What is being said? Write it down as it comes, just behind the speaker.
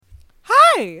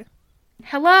Hi.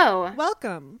 Hello.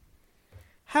 Welcome.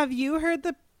 Have you heard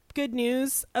the good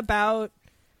news about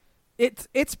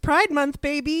it's Pride Month,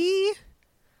 baby?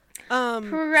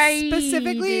 Pride.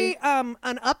 Specifically, an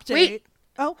update. Wait.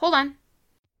 Oh, Hold on.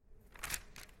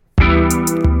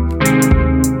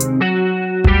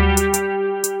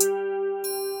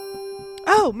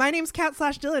 Oh, my name's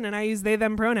Kat/Dylan, and I use they,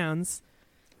 them pronouns.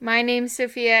 My name's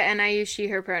Sophia, and I use she,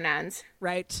 her pronouns.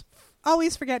 Right.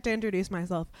 Always forget to introduce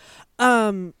myself.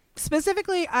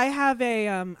 Specifically, I have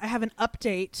an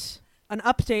update.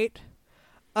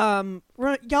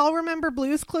 Y'all remember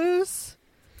Blue's Clues?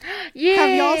 Yeah.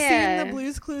 Have y'all seen the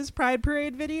Blue's Clues Pride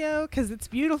Parade video? Because it's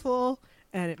beautiful,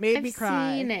 and it made me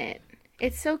cry. I've seen it.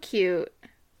 It's so cute.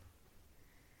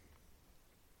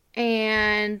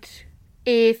 And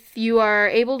if you are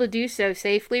able to do so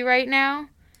safely right now,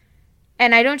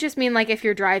 and I don't just mean like if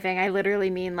you're driving, I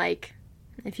literally mean like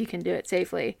if you can do it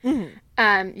safely,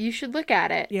 you should look at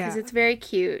it because it's very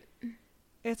cute.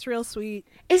 It's real sweet.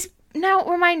 Now,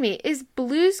 remind me, is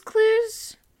Blue's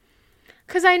Clues?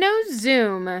 Because I know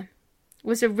Zoom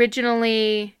was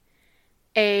originally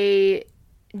a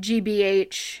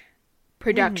GBH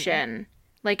production.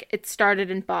 Like, it started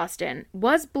in Boston.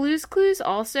 Was Blue's Clues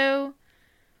also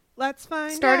Let's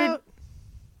find started out.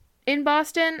 in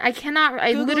Boston? I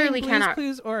Googling literally Blue's cannot.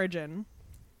 Clues origin.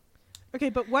 Okay,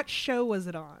 but what show was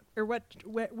it on? Or where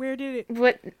did it...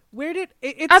 What? Where did...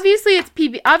 It's... Obviously, it's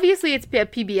a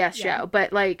PBS show,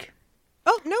 but like...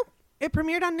 Oh, no. It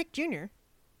premiered on Nick Jr.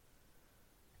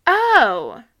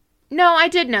 Oh. No, I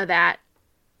did know that.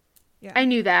 Yeah. I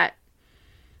knew that.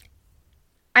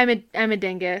 I'm a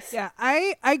dingus. Yeah,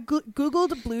 I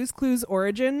Googled Blue's Clues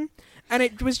origin, and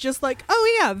it was just like,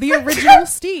 oh yeah, the original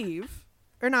Steve.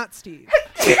 Or not Steve.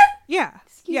 Yeah.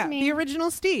 Excuse me. The original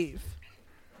Steve.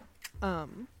 Yeah.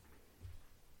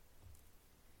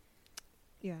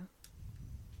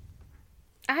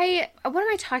 What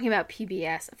am I talking about?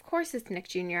 PBS. Of course it's Nick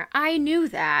Jr. I knew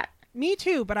that. Me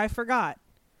too, but I forgot.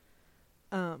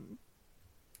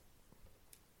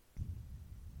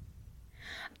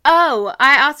 Oh,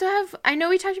 I know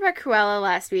we talked about Cruella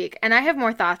last week, and I have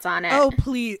more thoughts on it. Oh,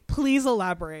 please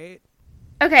elaborate.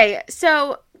 Okay,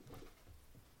 so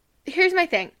here's my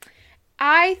thing.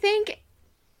 I think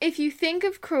if you think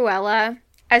of Cruella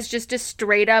as just a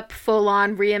straight up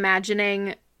full-on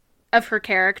reimagining of her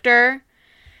character,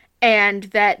 and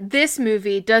that this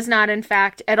movie does not, in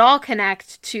fact, at all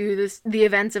connect to the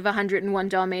events of 101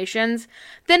 Dalmatians,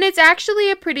 then it's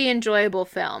actually a pretty enjoyable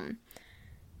film.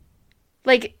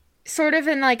 Like, sort of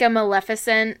in like a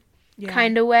Maleficent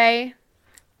kind of way.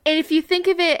 And if you think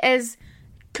of it as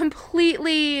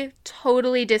completely,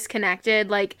 totally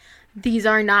disconnected, like, these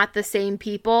are not the same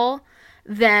people,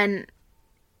 then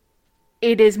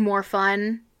it is more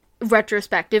fun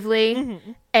retrospectively.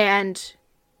 Mm-hmm. And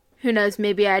who knows,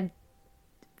 maybe I'd,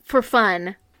 for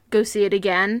fun, go see it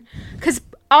again. Because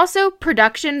also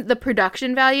the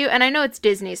production value, and I know it's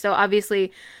Disney, so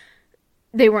obviously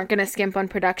they weren't going to skimp on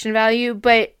production value,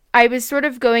 but I was sort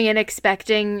of going in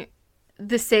expecting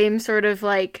the same sort of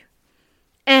like,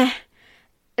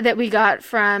 that we got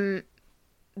from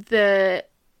the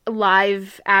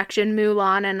live action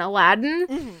Mulan and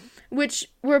Aladdin, which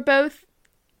were both,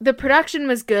 the production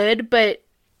was good, but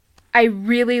I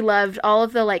really loved all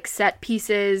of the like set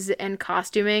pieces and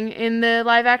costuming in the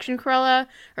live action Cruella,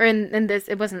 or in this,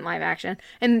 it wasn't live action,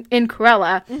 in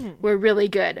Cruella were really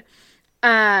good.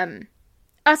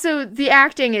 Also, the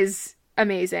acting is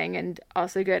amazing and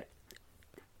also good.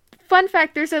 Fun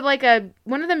fact, there's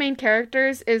one of the main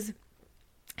characters is,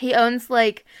 he owns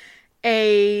like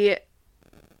a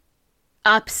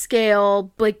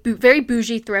upscale, like very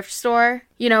bougie thrift store,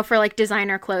 for like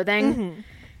designer clothing.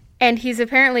 And he's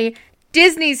apparently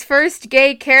Disney's first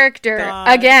gay character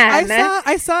again.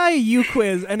 I saw a U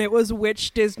quiz, and it was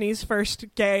which Disney's first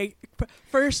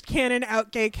canon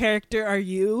out gay character are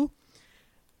you?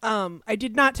 I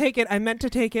did not take it. I meant to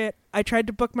take it. I tried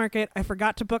to bookmark it. I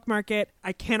forgot to bookmark it.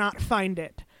 I cannot find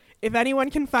it. If anyone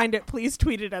can find it, please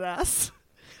tweet it at us.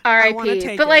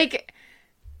 R.I.P. But like,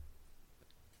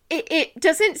 it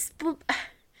doesn't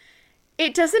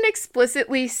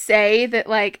explicitly say that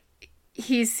like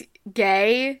he's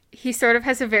gay. He sort of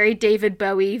has a very David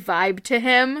Bowie vibe to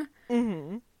him,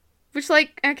 which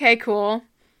like, okay, cool.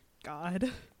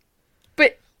 God.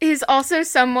 But he's also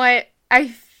somewhat.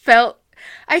 I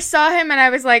saw him and I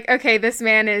was like, okay, this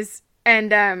man is,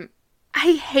 and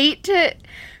I hate to,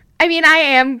 I mean, I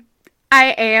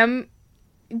am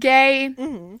gay,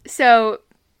 so,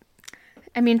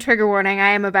 I mean, trigger warning,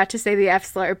 I am about to say the F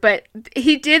slur, but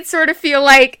he did sort of feel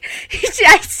like, she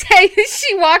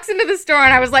walks into the store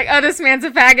and I was like, oh, this man's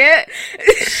a faggot.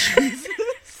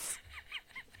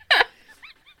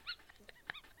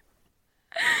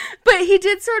 But he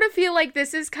did sort of feel like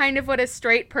this is kind of what a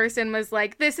straight person was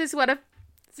like. This is what a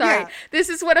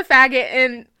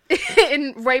faggot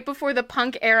in right before the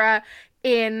punk era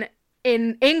in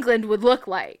England would look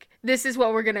like. This is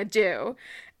what we're gonna do.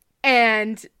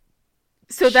 And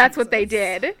so that's what they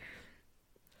did.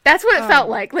 That's what it felt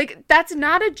like. Like, that's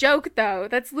not a joke, though.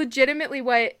 That's legitimately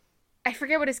what... I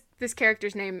forget what this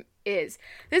character's name is.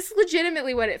 This is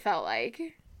legitimately what it felt like.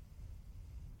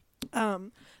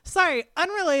 Sorry,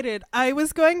 unrelated. I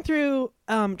was going through,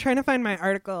 trying to find my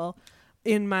article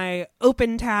in my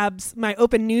open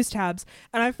news tabs,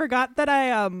 and I forgot that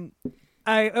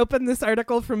I opened this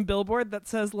article from Billboard that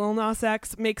says Lil Nas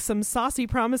X makes some saucy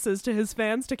promises to his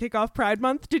fans to kick off Pride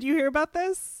Month. Did you hear about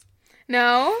this?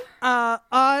 No.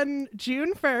 On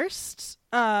June 1st,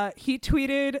 he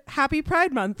tweeted, "Happy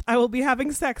Pride Month. I will be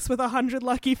having sex with 100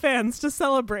 lucky fans to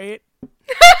celebrate."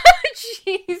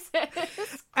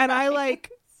 Jesus. And I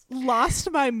lost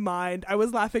my mind. I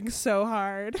was laughing so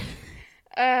hard.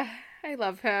 I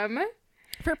love him.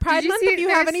 For Pride Month, if you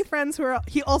have any friends who are...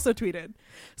 He also tweeted.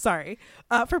 Sorry.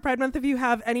 For Pride Month, if you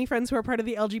have any friends who are part of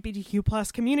the LGBTQ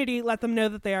plus community, let them know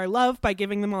that they are loved by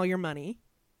giving them all your money.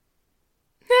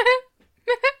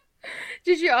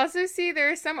 Did you also see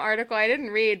there's some article I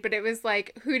didn't read, but it was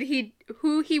like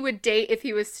who he would date if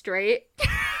he was straight?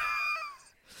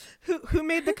 Who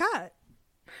made the cut?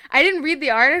 I didn't read the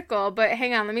article, but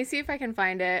hang on, let me see if I can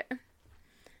find it.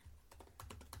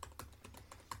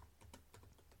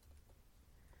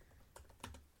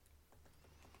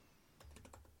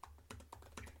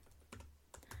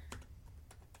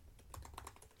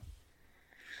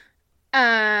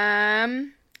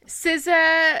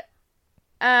 SZA,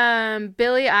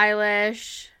 Billie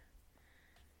Eilish.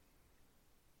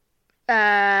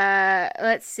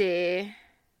 Let's see.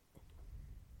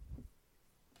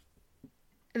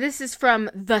 This is from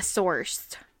The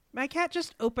Source. My cat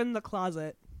just opened the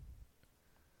closet.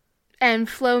 And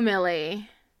Flo Milli.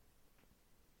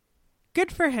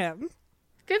 Good for him.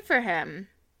 Good for him.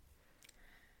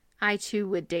 I too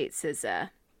would date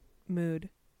SZA. Mood.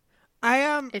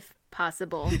 If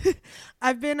possible.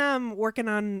 I've been working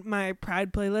on my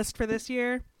Pride playlist for this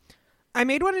year. I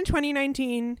made one in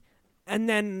 2019, and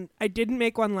then I didn't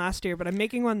make one last year, but I'm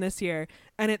making one this year.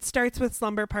 And it starts with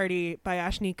Slumber Party by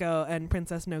Ashnikko and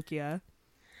Princess Nokia.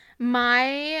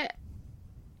 My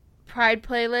Pride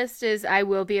playlist is I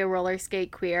Will Be a Roller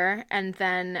Skate Queer, and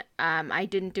then I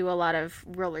didn't do a lot of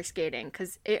roller skating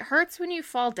because it hurts when you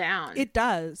fall down. It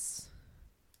does.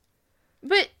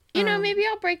 But, you know, maybe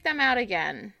I'll break them out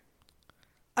again.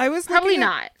 I was probably looking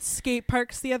not at skate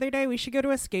parks the other day. We should go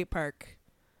to a skate park.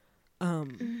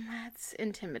 That's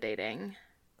intimidating.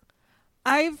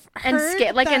 I've heard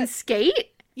and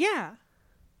skate? Yeah.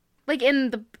 Like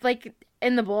in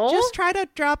the bowl? Just try to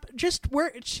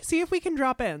see if we can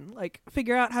drop in. Like,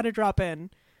 figure out how to drop in.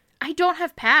 I don't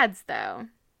have pads, though.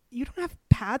 You don't have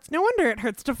pads? No wonder it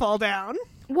hurts to fall down.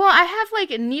 Well, I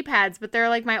have, knee pads, but they're,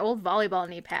 my old volleyball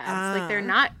knee pads. They're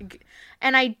not...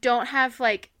 And I don't have,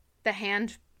 the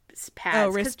hand pads. Oh,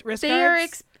 wrist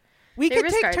guards? We could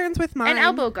take turns with mine. And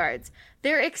elbow guards.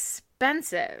 They're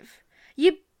expensive.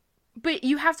 But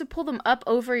you have to pull them up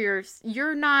over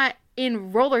you're not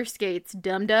in roller skates,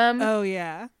 dum-dum. Oh,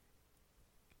 yeah.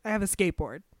 I have a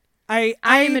skateboard. I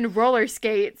am in roller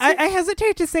skates. I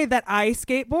hesitate to say that I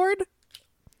skateboard,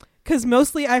 because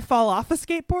mostly I fall off a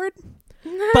skateboard.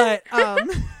 But,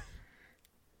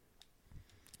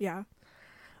 yeah.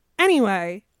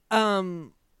 Anyway,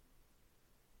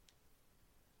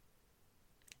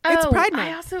 it's Pride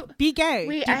Month. Be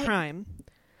gay. Do crime.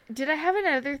 Did I have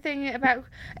another thing about...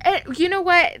 you know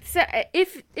what? So,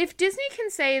 if Disney can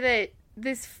say that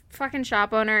this fucking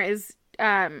shop owner is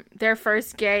their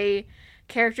first gay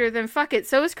character, then fuck it.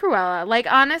 So is Cruella.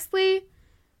 Honestly,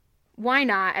 why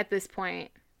not at this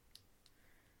point?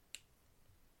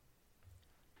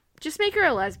 Just make her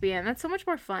a lesbian. That's so much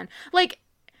more fun.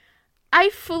 I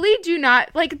fully do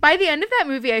not... by the end of that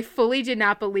movie, I fully did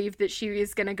not believe that she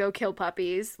was gonna go kill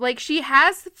puppies. She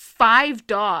has 5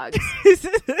 dogs.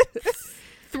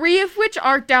 3 of which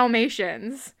are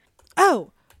Dalmatians.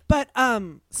 Oh, but,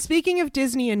 speaking of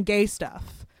Disney and gay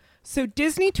stuff. So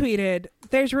Disney tweeted,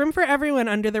 "There's room for everyone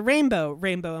under the rainbow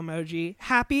emoji.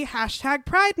 Happy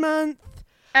 #Pride Month."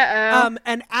 Uh-oh.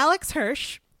 And Alex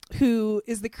Hirsch, who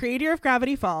is the creator of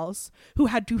Gravity Falls, who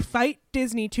had to fight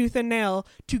Disney tooth and nail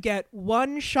to get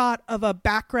one shot of a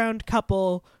background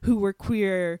couple who were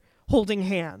queer holding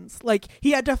hands.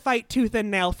 He had to fight tooth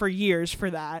and nail for years for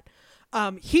that.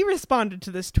 He responded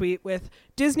to this tweet with,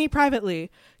 "Disney privately,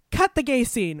 cut the gay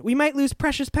scene. We might lose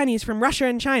precious pennies from Russia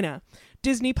and China.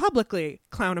 Disney publicly,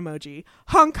 clown emoji.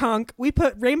 Honk honk, we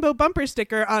put rainbow bumper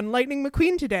sticker on Lightning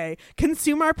McQueen today.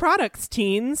 Consume our products,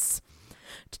 teens.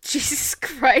 Jesus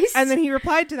Christ. And then he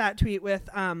replied to that tweet with,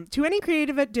 to any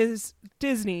creative at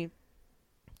Disney.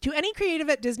 To any creative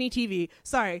at Disney TV.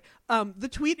 Sorry,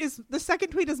 the second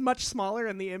tweet is much smaller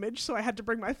in the image, so I had to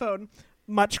bring my phone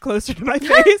much closer to my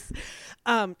face.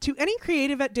 To any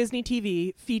creative at Disney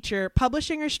TV, feature,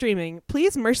 publishing, or streaming,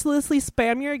 please mercilessly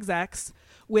spam your execs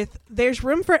with "There's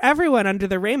room for everyone under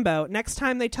the rainbow" next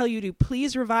time they tell you to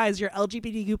please revise your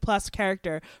LGBTQ plus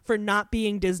character for not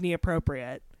being Disney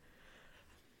appropriate.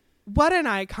 What an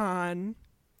icon.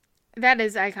 That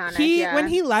is iconic. When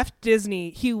he left Disney,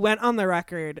 he went on the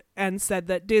record and said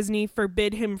that Disney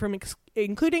forbid him from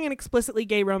including an explicitly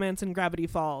gay romance in Gravity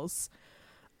Falls.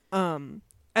 And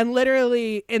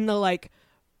literally in the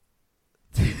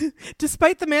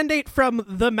despite the mandate from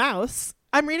the mouse,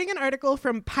 I'm reading an article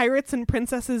from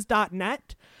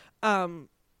piratesandprincesses.net.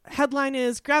 Headline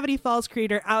is Gravity Falls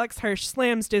creator Alex Hirsch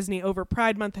slams Disney over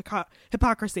Pride Month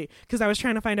hypocrisy, because I was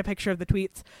trying to find a picture of the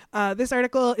tweets. This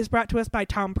article is brought to us by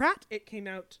Tom Pratt. It came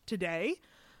out today.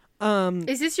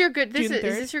 Is this your good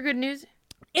news?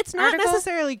 It's not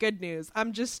necessarily good news.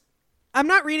 I'm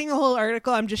not reading the whole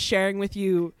article. I'm just sharing with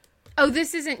you. Oh,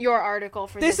 this isn't your article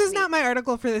for this week. This is not my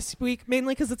article for this week,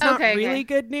 mainly because it's not really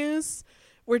good news.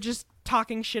 We're just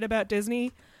talking shit about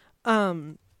Disney.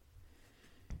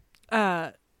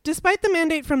 Despite the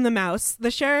mandate from the mouse, the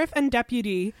sheriff and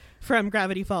deputy from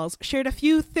Gravity Falls shared a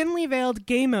few thinly veiled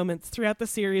gay moments throughout the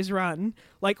series run,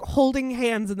 like holding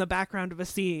hands in the background of a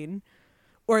scene,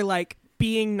 or like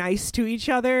being nice to each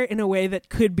other in a way that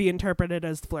could be interpreted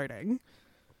as flirting.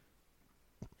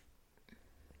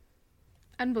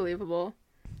 Unbelievable.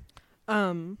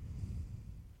 A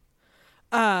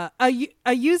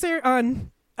user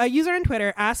on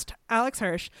Twitter asked Alex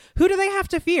Hirsch, "Who do they have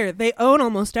to fear? They own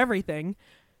almost everything."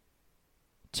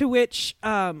 To which,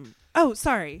 Hirsch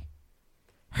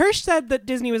said that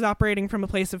Disney was operating from a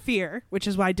place of fear, which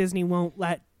is why Disney won't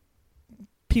let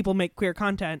people make queer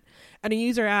content. And a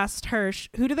user asked Hirsch,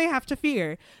 "Who do they have to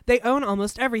fear? They own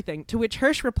almost everything." To which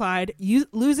Hirsch replied,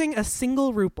 "Losing a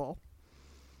single ruble."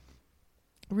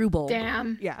 Ruble.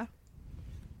 Damn. Yeah.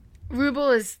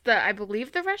 Ruble is I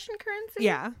believe, the Russian currency?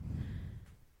 Yeah.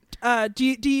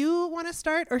 Do you want to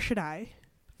start, or should I?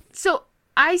 So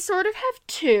I sort of have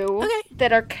two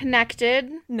that are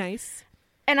connected. Nice.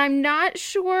 And I'm not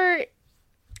sure.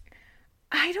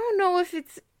 I don't know if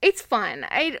it's fun.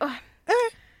 I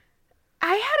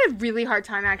had a really hard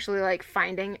time actually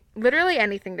finding literally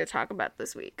anything to talk about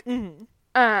this week.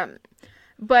 Mm-hmm.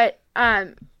 But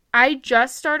I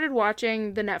just started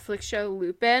watching the Netflix show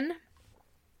Lupin,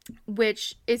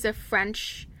 which is a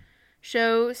French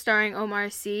show starring Omar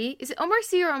Sy. Is it Omar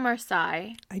Sy or Omar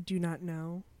Sy? I do not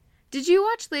know. Did you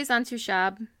watch Les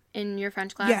Intouchables in your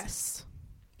French class? Yes.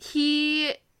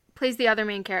 He plays the other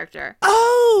main character.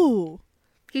 Oh!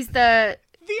 He's the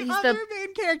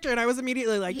main character, and I was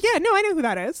immediately like, yeah, no, I know who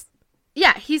that is.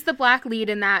 Yeah, he's the black lead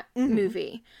in that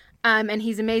movie. And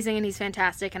he's amazing and he's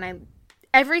fantastic, and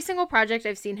every single project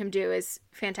I've seen him do is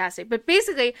fantastic. But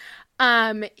basically,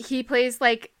 he plays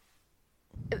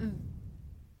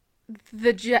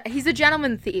he's a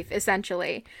gentleman thief,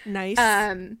 essentially. Nice.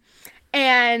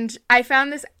 And I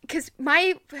found this because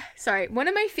one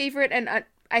of my favorite, and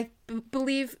I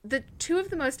believe the two of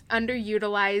the most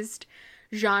underutilized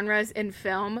genres in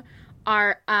film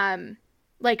are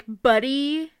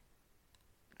buddy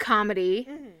comedy,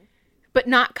 but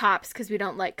not cops because we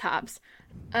don't like cops.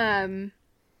 But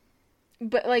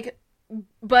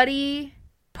buddy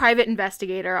private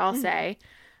investigator, I'll say,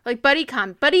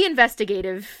 buddy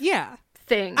investigative. Yeah.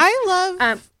 Thing. I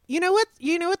love. You know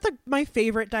what my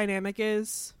favorite dynamic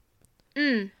is?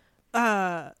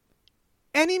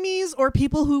 Enemies or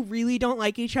people who really don't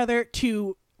like each other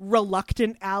to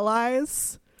reluctant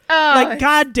allies. Oh.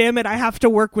 God damn it, I have to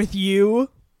work with you.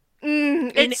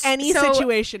 In any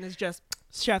situation is just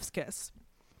chef's kiss.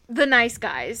 The Nice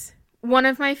Guys. One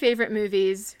of my favorite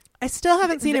movies. I still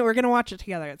haven't seen it. We're going to watch it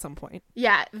together at some point.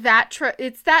 Yeah,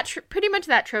 it's pretty much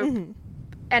that trope. Mm-hmm.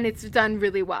 And it's done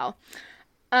really well.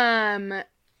 And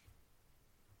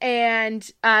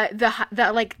the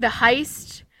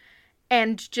heist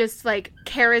and just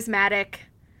charismatic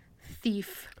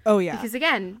thief. Oh yeah. Because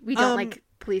again, we don't like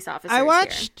police officers. I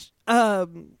watched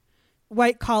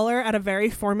White Collar at a very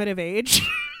formative age.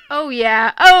 Oh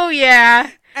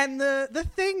yeah. And the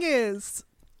thing is,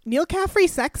 Neil Caffrey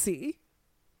sexy.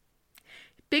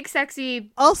 Big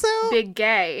sexy. Also big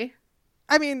gay.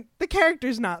 I mean, the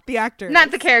character's not. The actor not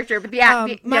is. The character, but the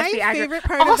actor. My favorite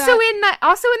part also of that...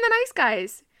 also in the Nice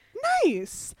Guys.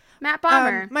 Nice. Matt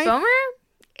Bomer. my- Bomer?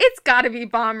 It's gotta be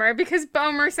Bomber, because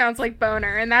Bomer sounds like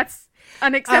boner, and that's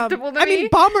unacceptable to me. I mean,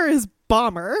 bomber is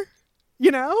bomber,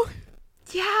 you know?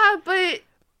 Yeah, but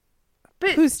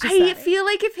Who's to I say? feel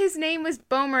like if his name was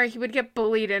Bomer, he would get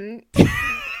bullied in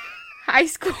high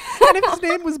school. And if his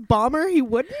name was Bomber, he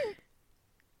wouldn't?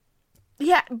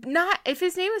 Yeah, not if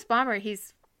his name was Bomber,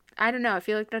 he's, I don't know, I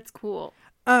feel like that's cool.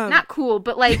 Not Cool,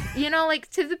 but like, you know, like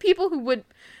to the people who would,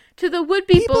 to the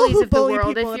would-be bullies who of the bully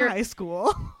world, people if in you're, high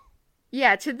school.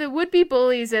 yeah, to the would-be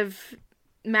bullies of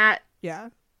Matt Yeah.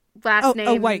 last name.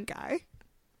 A white guy.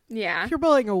 Yeah. If you're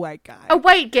bullying a white guy. A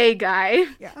white gay guy.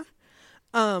 Yeah.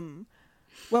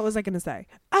 What was I gonna say?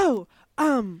 Oh,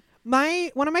 one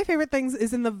of my favorite things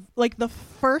is in the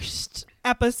first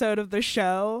episode of the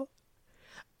show.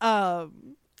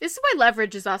 This is why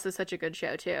Leverage is also such a good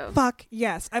show too. Fuck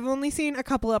yes, I've only seen a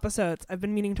couple episodes. I've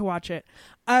been meaning to watch it.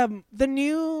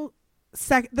 The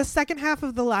second half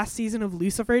of the last season of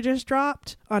Lucifer just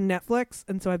dropped on Netflix,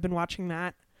 and so I've been watching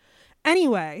that.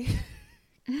 Anyway,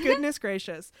 goodness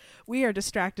gracious, we are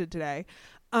distracted today.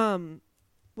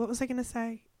 What was I gonna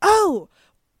say? Oh,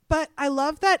 but I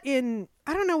love that I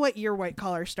don't know what year White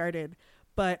Collar started,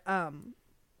 but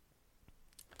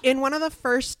in one of the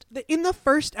first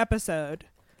episode,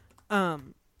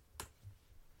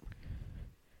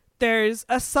 there's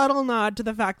a subtle nod to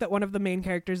the fact that one of the main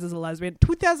characters is a lesbian.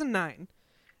 2009.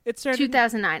 It started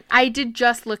 2009. I did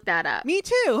just look that up. Me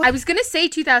too. I was gonna say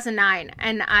 2009,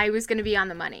 and I was gonna be on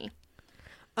the money.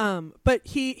 But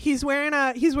he's wearing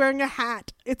a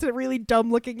hat. It's a really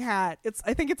dumb looking hat.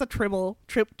 I think it's a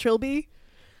trilby.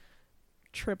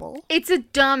 Tribble. It's a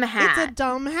dumb hat. It's a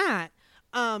dumb hat.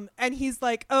 And he's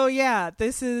like, oh yeah,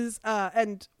 this is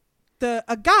and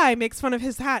a guy makes fun of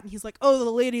his hat, and he's like, oh,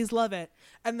 the ladies love it.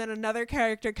 And then another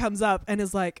character comes up and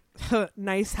is like,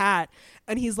 nice hat.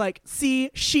 And he's like,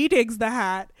 see, she digs the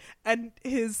hat. And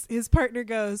his partner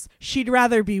goes, she'd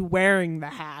rather be wearing the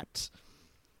hat.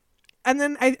 And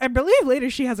then I believe later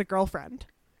she has a girlfriend.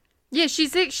 Yeah,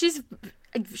 she's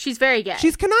very gay.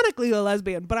 She's canonically a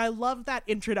lesbian, but I love that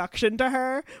introduction to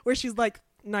her where she's like,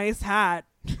 nice hat.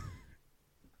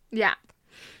 Yeah.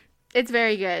 It's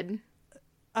very good.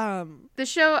 The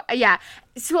show, yeah.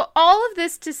 So all of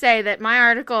this to say that my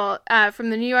article from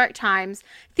the New York Times,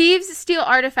 thieves steal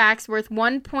artifacts worth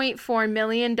 $1.4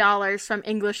 million from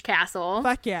English castle.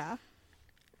 Fuck yeah.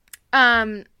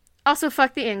 Also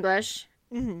fuck the English.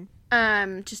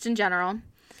 Mm-hmm. Just in general.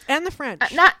 And the French.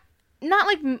 Not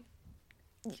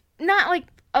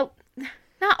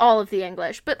all of the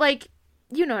English, but like,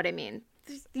 you know what I mean.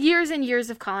 There's years and years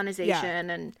of colonization,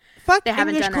 and fuck they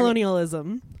haven't English done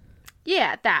colonialism.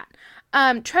 Yeah, that.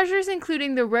 Treasures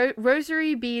including the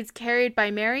rosary beads carried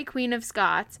by Mary Queen of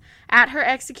Scots at her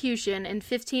execution in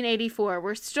 1584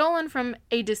 were stolen from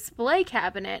a display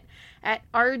cabinet at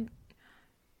Arundel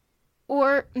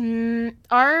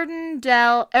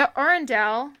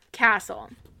Castle.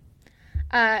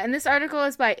 And this article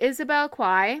is by Isabel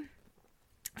Quay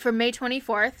from May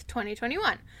 24th,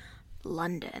 2021.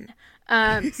 London.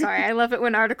 Sorry, I love it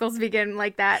when articles begin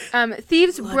like that.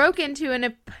 Thieves broke into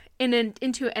an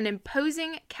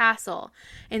imposing castle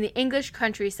in the English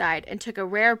countryside and took a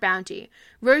rare bounty,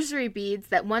 rosary beads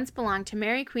that once belonged to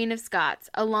Mary Queen of Scots,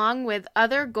 along with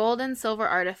other gold and silver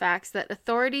artifacts that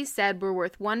authorities said were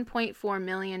worth $1.4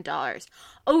 million.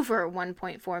 Over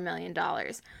 $1.4 million.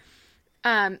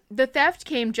 The theft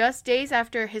came just days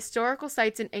after historical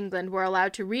sites in England were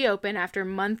allowed to reopen after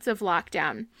months of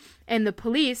lockdown, and the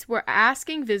police were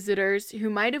asking visitors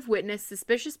who might have witnessed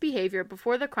suspicious behavior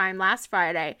before the crime last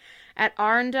Friday at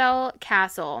Arundel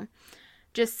Castle,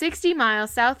 just 60 miles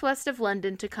southwest of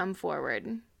London, to come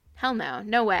forward. Hell no.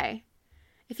 No way.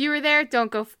 If you were there,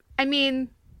 don't go...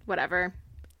 whatever.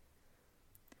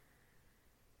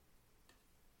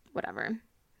 Whatever.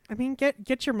 I mean,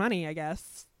 get your money, I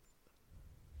guess.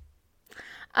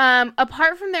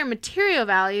 Apart from their material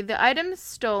value, the items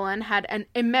stolen had an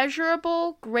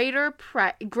immeasurable, greater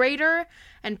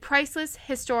and priceless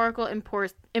historical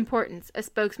importance, a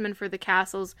spokesman for the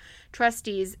castle's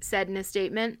trustees said in a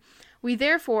statement. We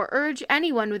therefore urge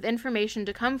anyone with information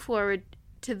to come forward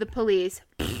to the police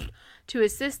to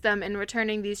assist them in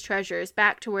returning these treasures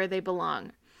back to where they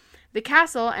belong. The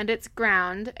castle and its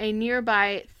ground, a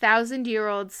nearby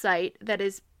 1,000-year-old site that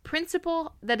is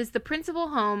the principal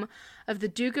home of the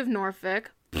Duke of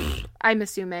Norfolk, I'm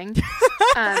assuming,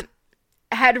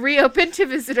 had reopened to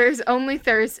visitors only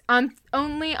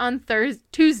on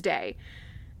Tuesday.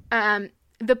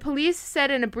 The police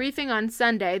said in a briefing on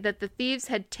Sunday that the thieves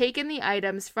had taken the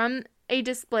items from a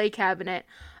display cabinet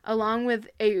along with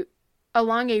a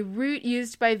along a route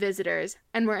used by visitors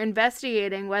and were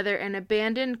investigating whether an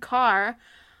abandoned car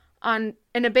on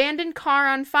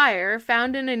fire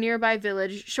found in a nearby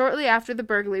village shortly after the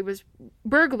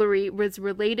burglary was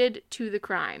related to the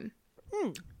crime.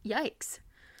 Yikes.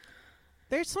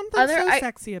 There's something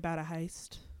sexy about a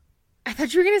heist. I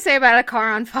thought you were going to say about a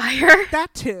car on fire.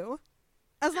 That too.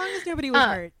 As long as nobody was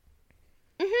hurt.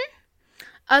 Mm-hmm.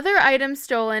 Other items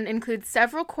stolen include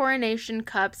several coronation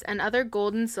cups and other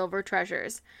gold and silver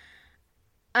treasures.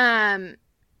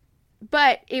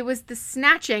 But it was the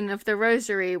snatching of the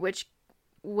rosary, which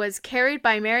was carried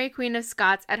by Mary Queen of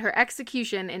Scots at her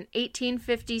execution in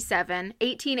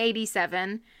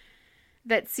 1887,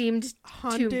 that seemed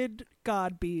haunted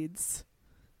god beads.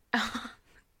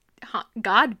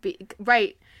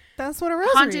 Right. That's what a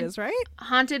rosary is, right?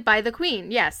 Haunted by the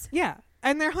Queen, yes. Yeah.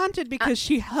 And they're haunted because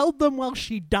she held them while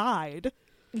she died.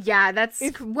 Yeah,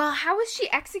 well, how was she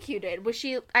executed? Was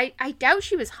she, I doubt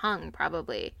she was hung,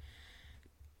 probably.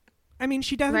 I mean,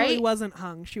 she definitely wasn't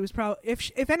hung. She was probably,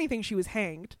 if anything, she was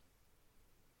hanged.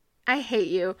 I hate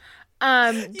you. You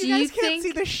guys can't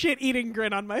see the shit-eating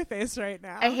grin on my face right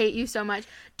now. I hate you so much.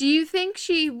 Do you think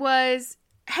she was,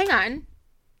 hang on.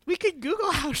 We could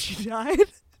Google how she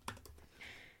died.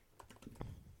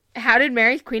 How did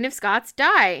Mary Queen of Scots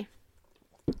die?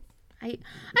 I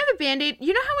have a Band-Aid.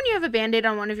 You know how when you have a Band-Aid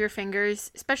on one of your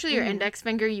fingers, especially your index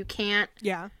finger, you can't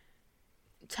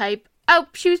type, oh,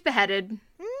 she was beheaded.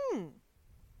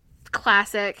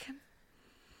 Classic.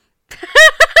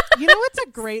 You know what's a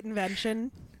great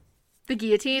invention? The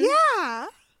guillotine? Yeah.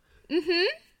 Mm-hmm.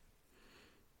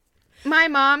 My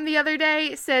mom the other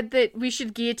day said that we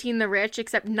should guillotine the rich,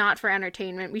 except not for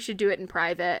entertainment. We should do it in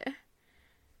private.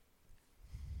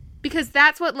 Because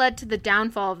that's what led to the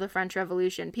downfall of the French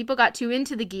Revolution. People got too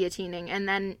into the guillotining, and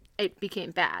then it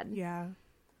became bad. Yeah.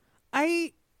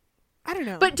 I don't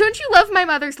know. But don't you love my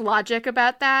mother's logic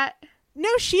about that? No,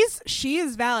 she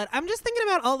is valid. I'm just thinking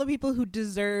about all the people who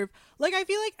deserve, like, I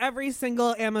feel like every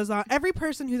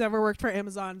person who's ever worked for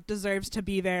Amazon deserves to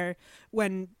be there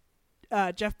when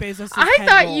Jeff Bezos'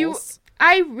 head rolls.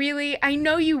 I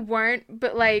know you weren't,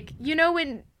 but like, you know,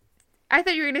 when I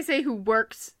thought you were going to say who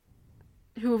worked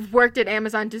at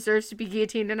Amazon deserves to be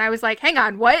guillotined, and I was like, hang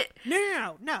on, what?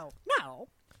 No.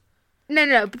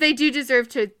 But they do deserve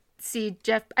to see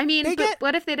Jeff. I mean,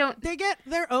 what if they don't? They get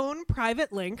their own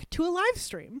private link to a live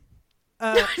stream.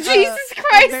 Jesus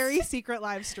Christ! A very secret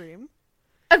live stream.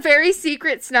 A very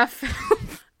secret snuff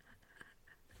film.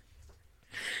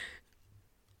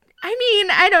 I mean,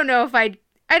 I don't know,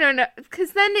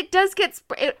 because then it does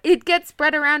it gets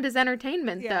spread around as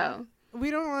entertainment, though. We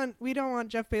don't want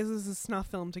Jeff Bezos' snuff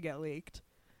film to get leaked.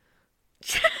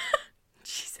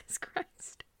 Jesus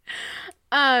Christ.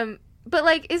 But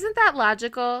like, isn't that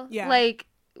logical? Yeah. Like,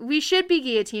 we should be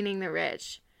guillotining the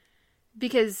rich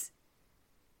because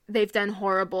they've done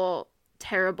horrible,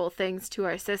 terrible things to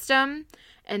our system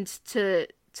and to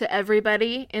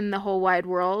everybody in the whole wide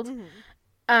world.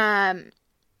 Mm-hmm.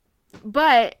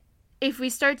 But if we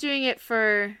start doing it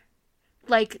for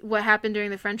like what happened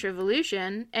during the French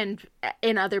Revolution and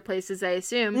in other places, I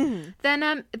assume,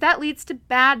 then that leads to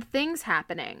bad things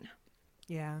happening.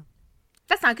 Yeah.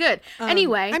 That's not good.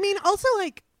 Anyway. I mean, also,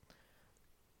 like,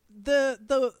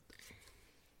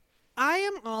 I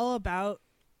am all about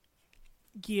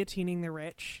guillotining the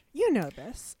rich. You know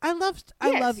this. I love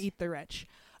Eat the Rich.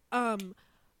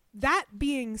 That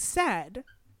being said,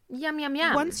 yum, yum.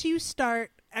 Once you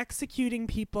start executing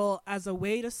people as a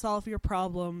way to solve your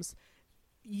problems,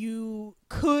 you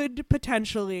could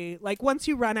potentially, like, once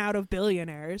you run out of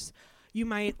billionaires, you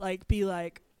might, like, be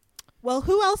like, well,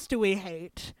 who else do we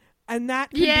hate? And that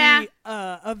could be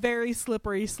a very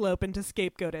slippery slope into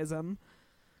scapegoatism.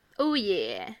 Oh,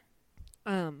 yeah.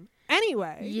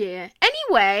 Anyway. Yeah.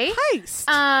 Anyway.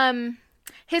 Heist.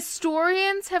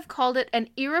 Historians have called it an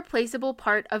irreplaceable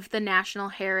part of the national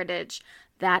heritage.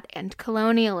 That and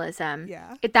colonialism.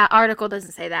 Yeah. That article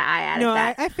doesn't say that. I added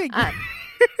that. I figured.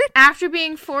 After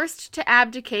being forced to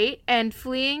abdicate and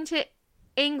fleeing to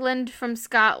England from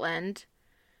Scotland...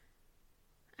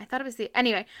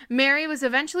 Anyway, Mary was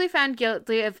eventually found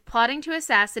guilty of plotting to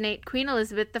assassinate Queen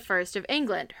Elizabeth I of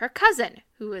England, her cousin,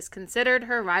 who was considered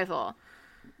her rival.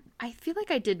 I feel like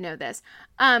I did know this.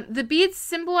 The beads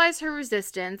symbolize her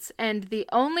resistance and the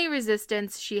only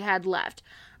resistance she had left.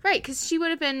 Right, because she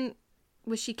would have been...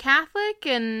 Was she Catholic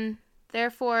and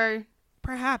therefore...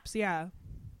 Perhaps, yeah.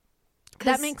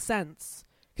 That makes sense.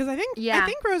 Because I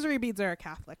think rosary beads are a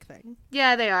Catholic thing.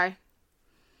 Yeah, they are.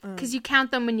 Because you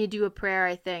count them when you do a prayer,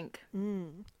 I think.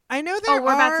 I know we're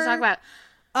about to talk about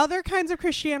other kinds of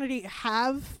Christianity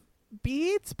have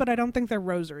beads, but I don't think they're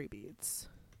rosary beads.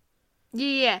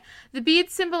 Yeah. The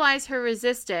beads symbolize her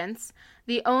resistance,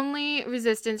 the only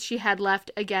resistance she had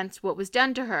left against what was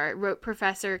done to her, wrote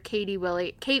Professor Kate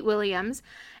Williams,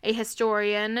 a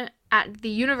historian at the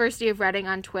University of Reading,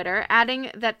 on Twitter,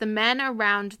 adding that the men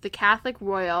around the Catholic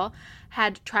royal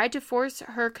had tried to force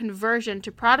her conversion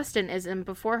to Protestantism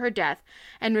before her death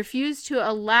and refused to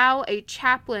allow a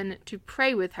chaplain to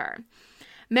pray with her.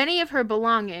 Many of her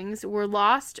belongings were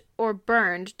lost or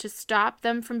burned to stop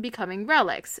them from becoming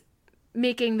relics,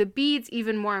 making the beads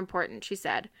even more important, she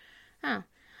said. Oh.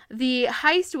 The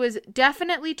heist was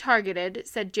definitely targeted,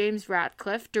 said James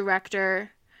Ratcliffe,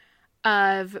 director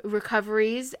of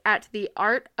recoveries at the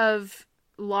Art of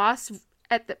Loss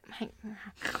Register,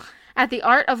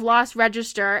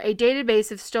 a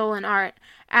database of stolen art,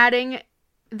 adding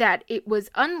that it was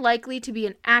unlikely to be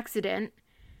an accident,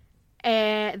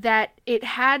 that it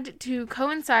had to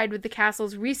coincide with the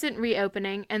castle's recent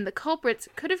reopening, and the culprits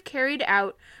could have carried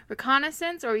out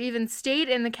reconnaissance or even stayed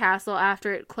in the castle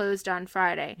after it closed on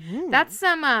Friday. That's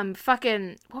some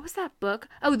fucking, what was that book?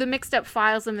 Oh, The Mixed Up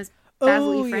Files of Miss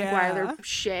Basil E. Frankweiler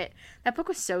shit. That book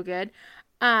was so good.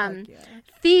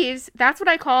 Thieves, that's what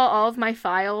I call all of my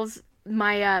files,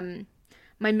 my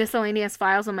miscellaneous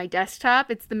files on my desktop.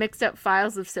 It's The Mixed Up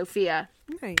Files of Sophia.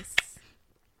 Nice.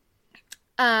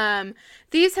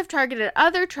 These have targeted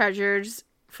other treasures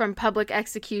from public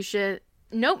execution.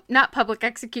 Nope, not public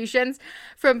executions,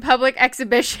 from public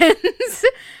exhibitions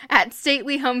at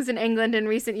stately homes in England in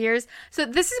recent years. So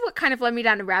this is what kind of led me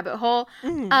down a rabbit hole.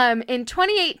 In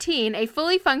 2018, a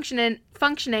fully functioning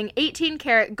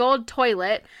 18-karat gold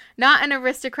toilet, not an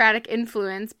aristocratic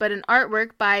influence, but an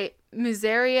artwork by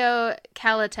Museo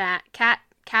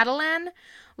Catalan,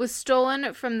 was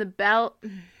stolen from the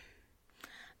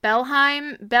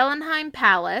Bellenheim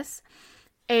Palace,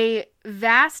 a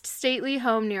vast stately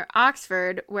home near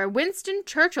Oxford where Winston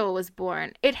Churchill was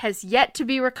born. It has yet to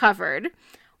be recovered.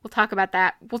 We'll talk about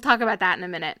that. In a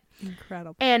minute.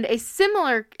 Incredible. And in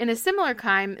a similar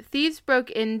crime, thieves broke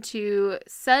into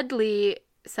Sudley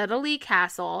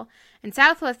Castle in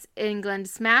southwest England,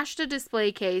 smashed a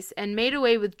display case, and made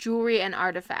away with jewelry and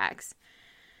artifacts.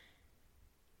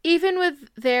 Even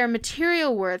with their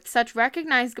material worth, such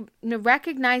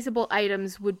recognizable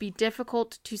items would be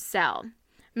difficult to sell,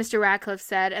 Mr. Ratcliffe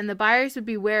said, and the buyers would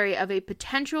be wary of a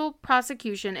potential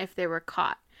prosecution if they were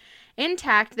caught.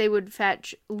 Intact, they would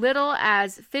fetch little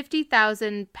as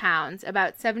 £50,000,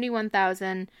 about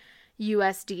 71,000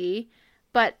 USD.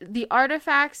 But if the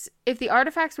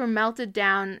artifacts were melted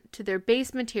down to their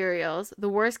base materials, the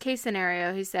worst case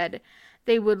scenario, he said,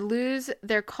 they would lose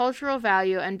their cultural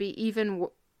value and be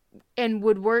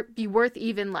worth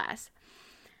even less.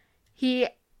 He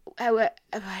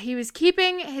was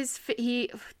keeping his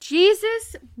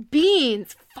Jesus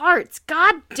beans farts.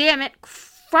 God damn it,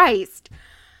 Christ!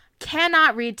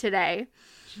 Cannot read today.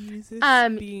 Jesus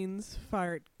beans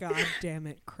fart. God damn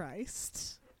it,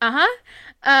 Christ.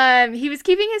 He was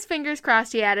keeping his fingers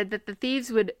crossed, he added, that the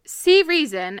thieves would see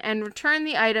reason and return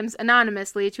the items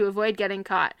anonymously to avoid getting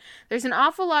caught. There's an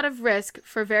awful lot of risk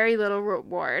for very little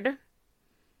reward.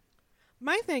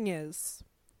 My thing is,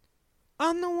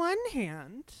 on the one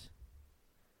hand,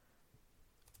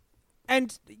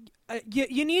 and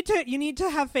you need to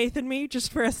have faith in me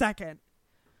just for a second.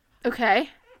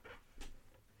 Okay.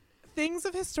 Things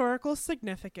of historical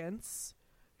significance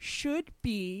should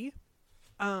be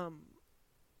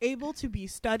able to be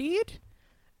studied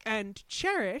and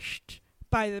cherished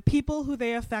by the people who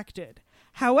they affected.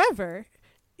 However,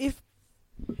 if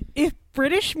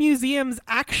British museums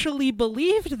actually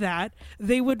believed that,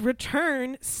 they would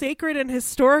return sacred and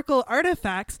historical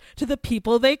artifacts to the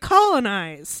people they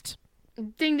colonized.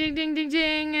 Ding, ding, ding, ding,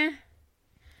 ding.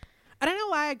 I don't know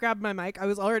why I grabbed my mic. I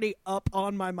was already up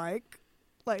on my mic.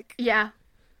 Yeah.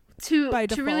 To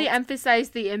really emphasize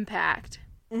the impact.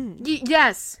 Mm-hmm.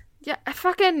 Yes. Yeah.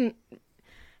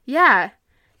 Yeah.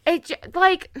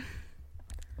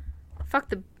 Fuck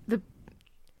the.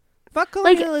 Fuck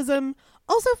colonialism.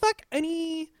 Also, fuck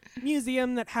any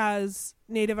museum that has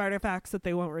native artifacts that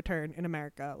they won't return in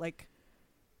America.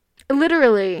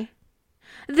 Literally.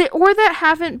 Or that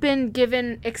haven't been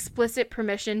given explicit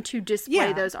permission to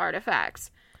display those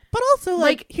artifacts. But also,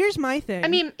 here's my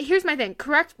thing. Here's my thing.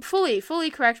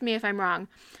 Fully correct me if I'm wrong.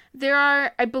 There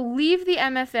are, I believe the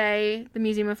MFA, the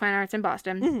Museum of Fine Arts in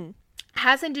Boston,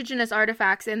 has Indigenous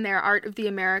artifacts in their Art of the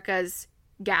Americas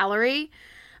gallery.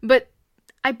 But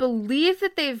I believe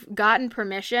that they've gotten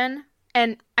permission,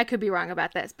 and I could be wrong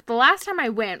about this, but the last time I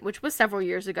went, which was several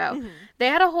years ago, they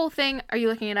had a whole thing. Are you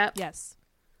looking it up? Yes.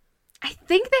 I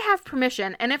think they have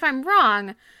permission, and if I'm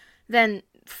wrong, then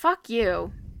fuck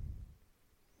you.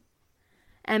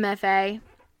 MFA.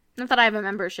 Not that I have a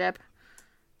membership.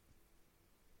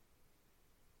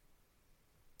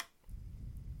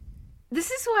 This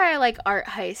is why I like art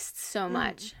heists so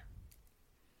much.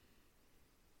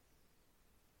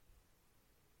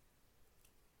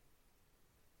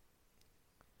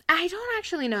 I don't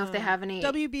actually know if they have any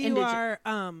WBUR.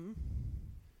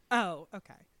 Oh,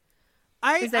 okay.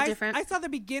 Is that different? I saw the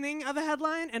beginning of a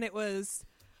headline, and it was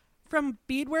from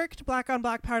beadwork to black on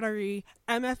black pottery.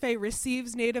 MFA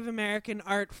receives Native American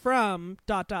art from ...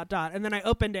 And then I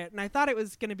opened it, and I thought it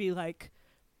was going to be like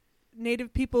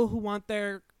Native people who want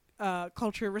their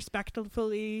culture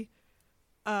respectfully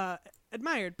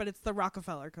admired, but it's the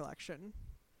Rockefeller collection.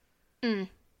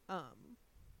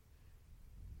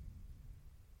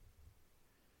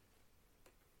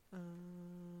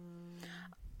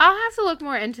 I'll have to look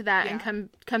more into that and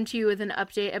come to you with an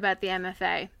update about the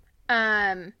MFA.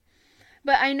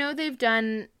 But I know they've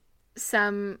done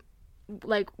some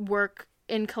like work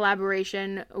in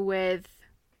collaboration with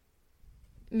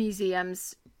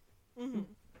museums. Mm-hmm.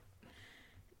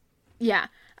 Yeah.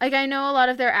 Like I know a lot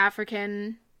of their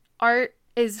African art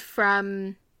is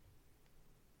from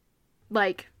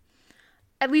like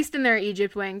at least in their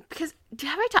Egypt wing, because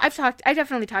I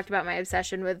definitely talked about my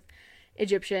obsession with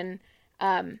Egyptian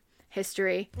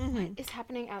history. Mm-hmm. What is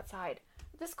happening outside?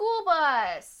 The school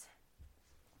bus.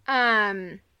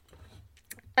 A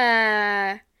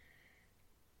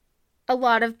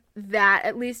lot of that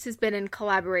at least has been in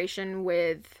collaboration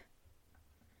with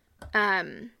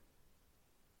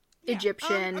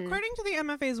Egyptian according to the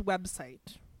MFA's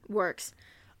website works.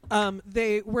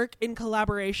 They work in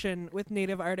collaboration with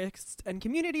Native artists and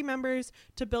community members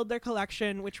to build their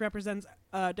collection, which represents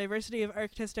a diversity of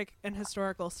artistic and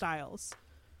historical styles.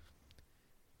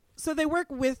 So they work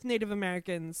with Native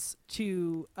Americans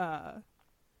to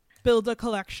build a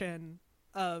collection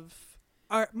of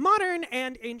art, modern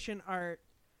and ancient art,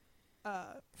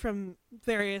 from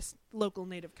various local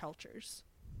Native cultures.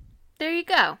 There you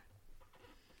go.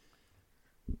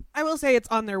 I will say it's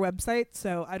on their website,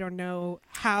 so I don't know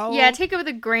how. Yeah, take it with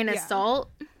a grain of salt.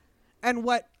 And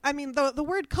what, I mean, the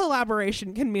word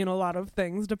collaboration can mean a lot of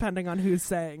things depending on who's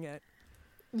saying it.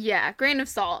 Yeah, grain of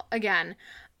salt, again.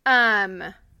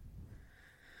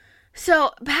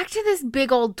 So, back to this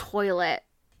big old toilet.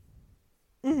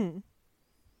 Mm-hmm.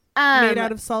 Made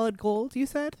out of solid gold, you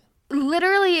said?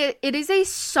 Literally, it is a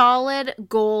solid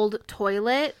gold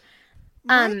toilet.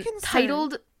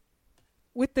 Titled...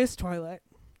 with this toilet,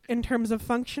 in terms of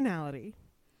functionality,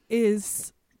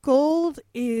 is gold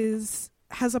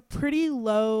has a pretty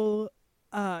low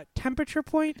temperature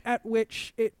point at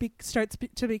which it starts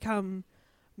to become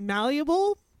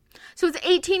malleable. So it's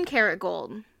 18 karat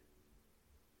gold.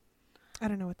 I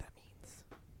don't know what that means.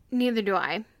 Neither do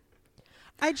I.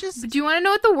 But do you want to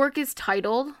know what the work is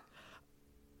titled?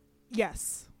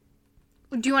 Yes.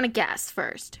 Do you want to guess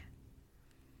first?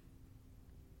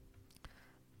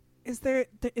 Is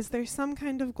there some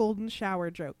kind of golden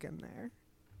shower joke in there?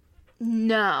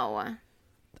 No.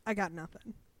 I got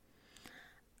nothing.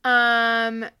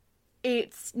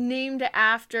 It's named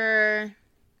after...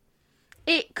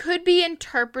 It could be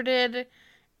interpreted...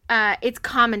 it's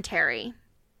commentary.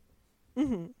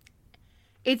 Mm-hmm.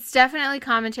 It's definitely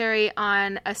commentary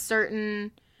on a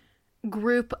certain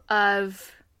group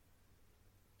of...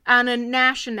 on a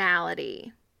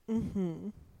nationality. Mm-hmm.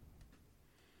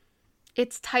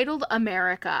 It's titled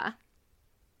America.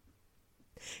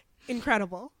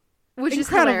 Incredible. Which is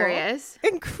hilarious.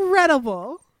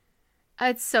 Incredible.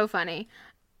 It's so funny.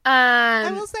 I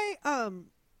will say,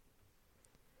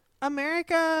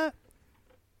 America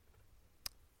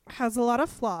has a lot of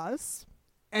flaws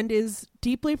and is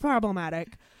deeply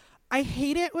problematic. I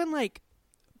hate it when, like,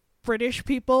 British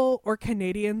people or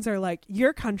Canadians are like,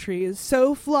 your country is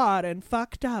so flawed and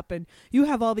fucked up and you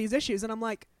have all these issues. And I'm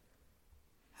like,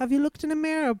 have you looked in a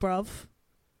mirror, bruv?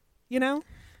 You know?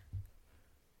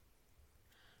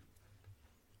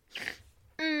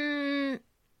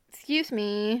 Excuse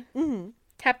me. Mm-hmm.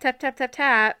 Tap, tap, tap, tap,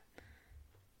 tap.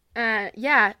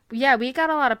 Yeah, we got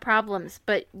a lot of problems,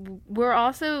 but we're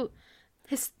also,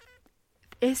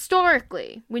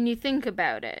 historically, when you think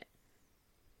about it,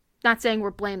 not saying we're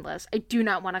blameless, I do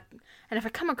not want to, and if I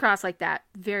come across like that,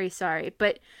 very sorry,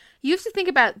 but you have to think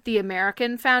about the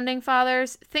American founding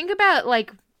fathers. Think about,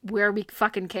 like, where we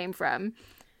fucking came from.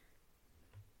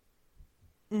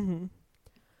 Mm-hmm.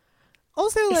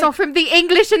 Also, like, it's all from the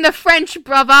English and the French,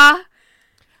 brother.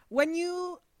 When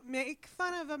you make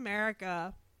fun of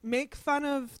America, make fun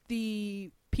of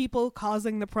the people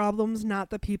causing the problems, not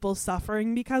the people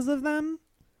suffering because of them.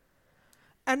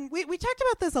 And we talked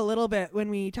about this a little bit when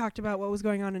we talked about what was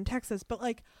going on in Texas, but,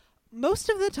 like, most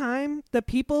of the time, the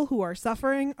people who are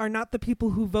suffering are not the people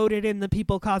who voted in the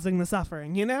people causing the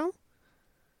suffering, you know?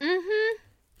 Mm-hmm.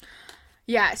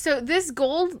 Yeah, so this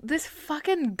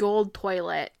fucking gold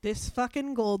toilet. This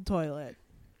fucking gold toilet.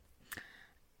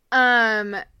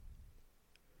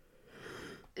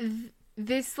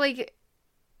 This, like,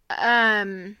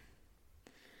 I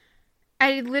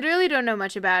literally don't know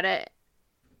much about it,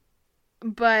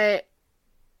 but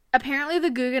apparently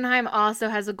the Guggenheim also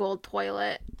has a gold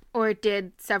toilet, or it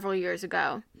did several years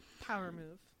ago. Power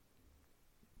move.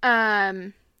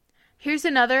 Here's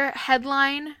another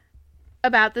headline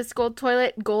about this gold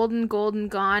toilet. Golden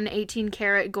gone.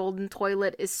 18-karat golden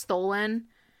toilet is stolen.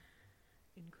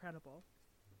 Incredible.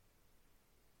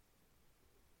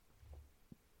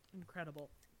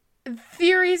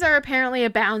 Theories are apparently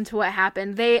abound to what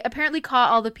happened. They apparently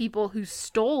caught all the people who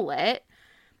stole it,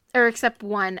 or except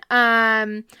one.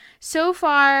 So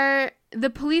far, the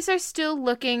police are still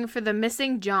looking for the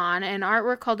missing John, an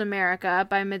artwork called America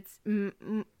by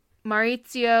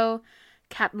Maurizio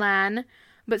Catlan,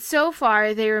 but so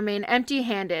far they remain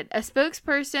empty-handed. A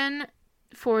spokesperson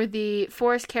for the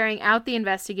force carrying out the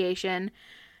investigation,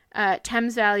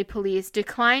 Thames Valley Police,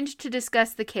 declined to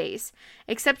discuss the case,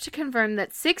 except to confirm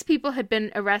that 6 people had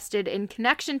been arrested in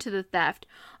connection to the theft,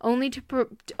 only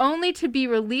to be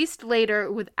released later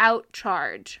without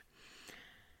charge.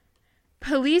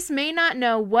 Police may not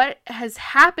know what has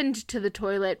happened to the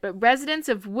toilet, but residents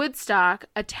of Woodstock,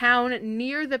 a town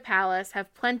near the palace,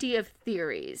 have plenty of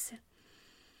theories.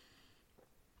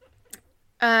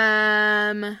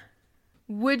 Would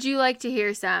you like to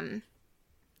hear some?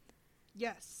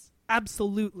 Yes,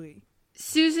 absolutely.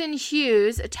 Susan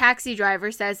Hughes, a taxi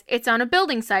driver, says, "It's on a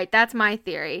building site. That's my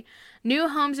theory. New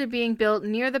homes are being built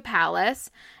near the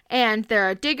palace, and there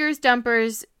are diggers,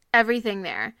 dumpers, everything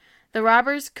there. The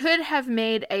robbers could have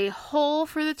made a hole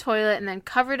for the toilet and then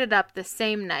covered it up the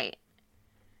same night."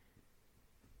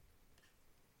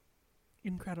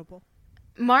 Incredible.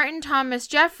 Martin Thomas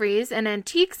Jeffries, an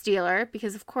antiques dealer,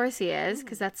 because of course he is,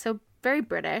 because that's so very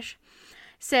British,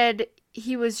 said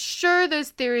he was sure those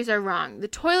theories are wrong. The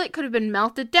toilet could have been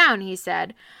melted down, he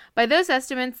said. By those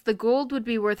estimates, the gold would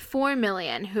be worth $4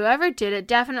 million. Whoever did it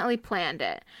definitely planned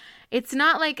it. It's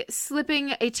not like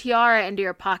slipping a tiara into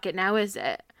your pocket now, is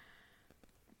it?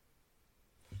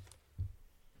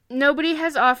 Nobody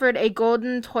has offered a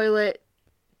golden toilet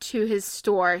to his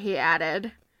store, he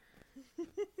added.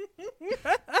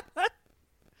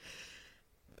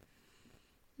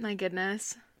 My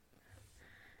goodness.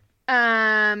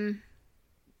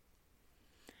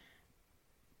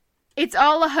 It's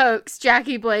all a hoax,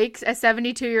 Jackie Blake, a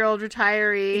 72-year-old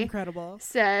retiree, Incredible.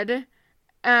 said.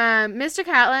 Mr.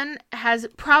 Catlin has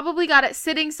probably got it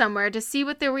sitting somewhere to see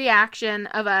what the reaction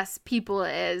of us people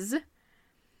is.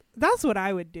 That's what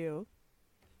I would do.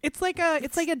 It's like a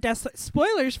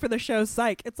spoilers for the show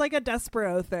Psych. It's like a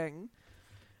Despero thing.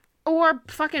 Or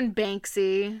fucking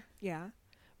Banksy. Yeah.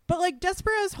 But like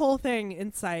Despero's whole thing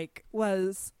in Psych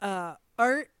was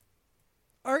art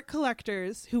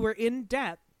collectors who were in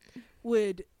debt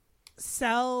would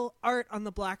sell art on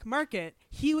the black market.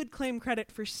 He would claim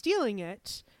credit for stealing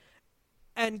it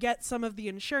and get some of the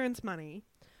insurance money.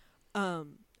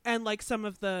 And like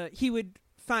he would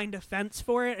find a fence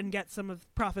for it and get some of the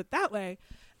profit that way.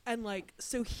 And like,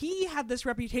 so he had this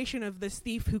reputation of this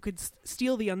thief who could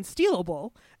steal the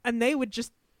unstealable, and they would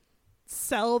just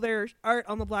sell their art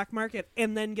on the black market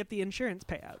and then get the insurance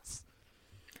payouts.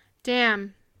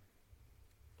 Damn.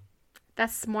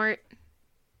 That's smart.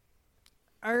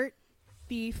 Art,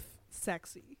 thief,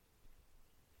 sexy.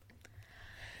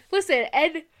 Listen,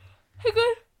 Ed.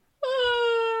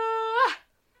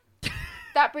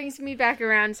 That brings me back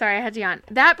around. Sorry, I had to yawn.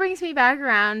 That brings me back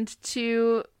around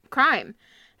to crime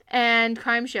and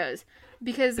crime shows.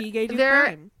 Because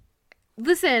crime.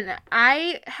 Listen,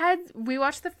 we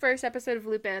watched the first episode of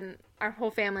Lupin, our whole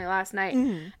family, last night.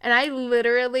 Mm-hmm. And I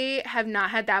literally have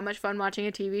not had that much fun watching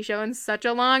a TV show in such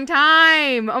a long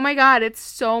time. Oh my God, it's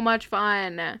so much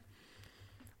fun.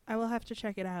 I will have to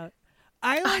check it out.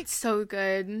 It's so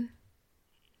good.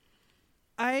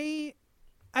 I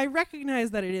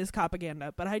recognize that it is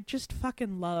propaganda, but I just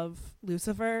fucking love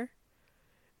Lucifer.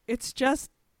 It's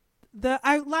just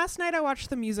last night I watched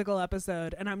the musical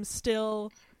episode and I'm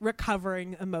still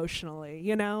recovering emotionally,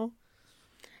 you know?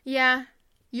 Yeah,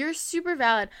 you're super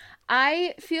valid.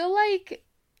 I feel like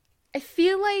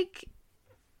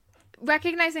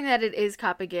recognizing that it is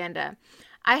propaganda,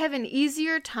 I have an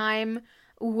easier time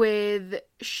with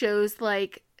shows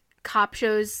like cop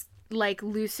shows like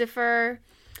Lucifer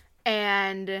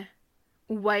and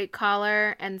White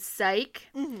Collar and Psych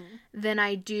than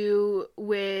I do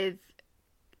with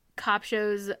cop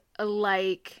shows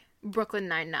like Brooklyn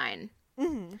Nine-Nine.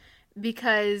 Mm-hmm.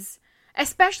 Because,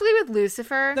 especially with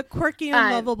Lucifer... The quirky,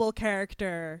 unlovable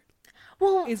character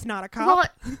is not a cop.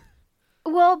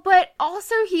 Well, but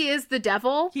also he is the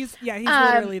devil. He's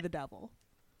literally the devil.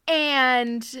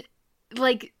 And,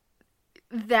 like,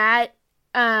 that,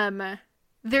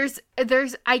 there's,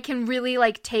 I can really,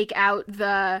 like, take out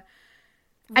the...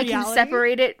 Reality? I can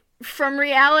separate it from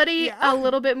reality a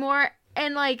little bit more.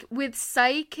 And, like, with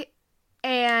Psych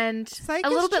and Psych a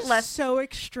little bit less... so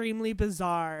extremely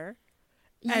bizarre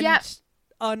and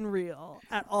unreal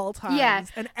at all times. Yeah.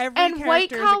 And every character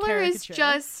White Collar is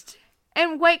just...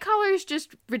 And White Collar is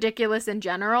just ridiculous in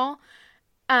general.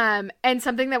 And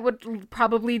something that would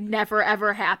probably never,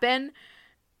 ever happen.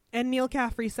 And Neil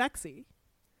Caffrey sexy.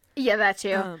 Yeah, that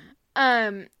too.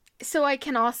 So I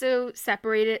can also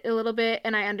separate it a little bit,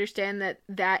 and I understand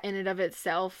that in and of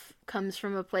itself comes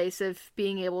from a place of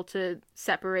being able to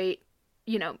separate,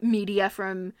 media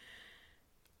from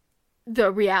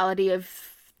the reality of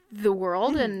the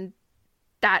world, and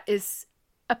that is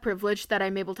a privilege that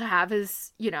I'm able to have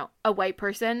as, a white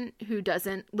person who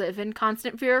doesn't live in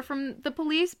constant fear from the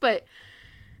police. But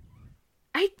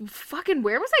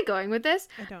where was I going with this?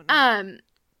 I don't know.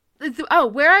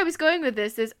 Where I was going with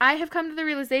this is I have come to the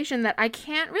realization that I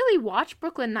can't really watch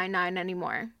Brooklyn Nine-Nine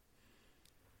anymore.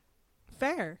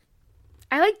 Fair.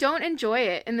 I, don't enjoy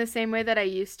it in the same way that I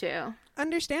used to.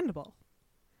 Understandable.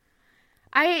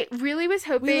 I really was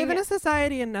hoping... We live in a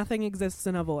society and nothing exists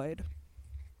in a void.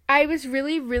 I was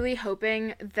really, really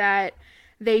hoping that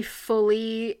they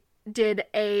fully did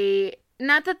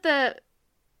not that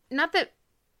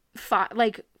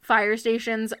fire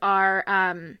stations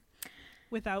are,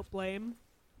 without blame.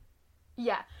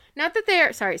 Yeah. Not that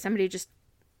they're... Sorry, somebody just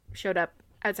showed up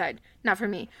outside. Not for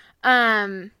me.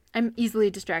 I'm easily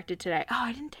distracted today. Oh,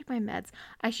 I didn't take my meds.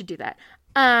 I should do that.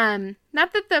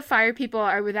 Not that the fire people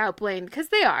are without blame, because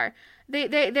they are.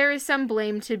 There is some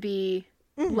blame to be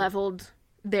leveled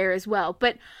there as well.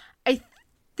 But I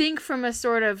think from a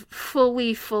sort of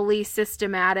fully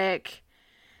systematic...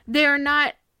 They're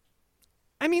not...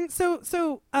 I mean, so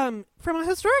from a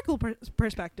historical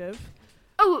perspective...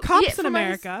 Cops in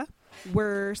America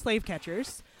were slave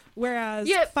catchers, whereas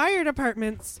fire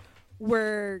departments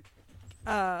were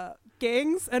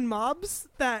gangs and mobs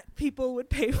that people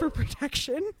would pay for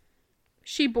protection.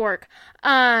 She-Bork.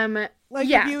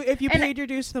 If you paid your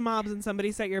dues to the mobs and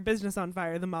somebody set your business on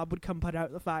fire, the mob would come put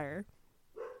out the fire.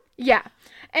 Yeah.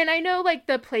 And I know,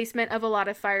 the placement of a lot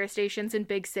of fire stations in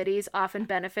big cities often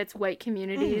benefits white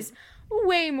communities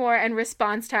way more, and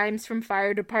response times from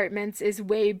fire departments is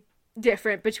way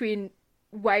different between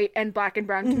white and black and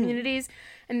brown communities,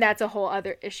 and that's a whole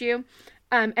other issue.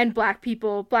 And black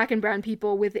and brown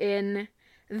people within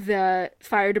the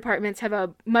fire departments have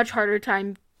a much harder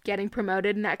time getting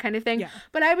promoted and that kind of thing. Yeah.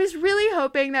 But I was really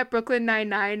hoping that Brooklyn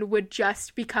Nine-Nine would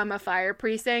just become a fire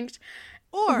precinct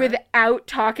without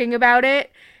talking about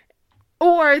it.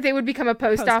 Or they would become a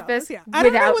post office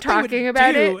without talking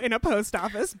about it. In a post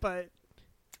office, but...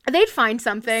 They'd find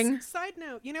something. Side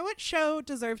note, you know what show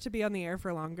deserved to be on the air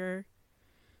for longer?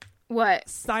 What?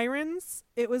 Sirens.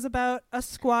 It was about a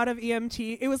squad of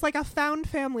EMT. It was like a found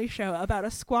family show about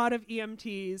a squad of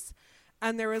EMTs.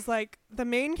 And there was the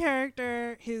main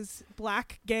character, his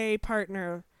black gay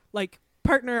partner, on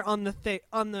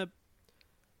the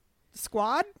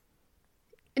squad?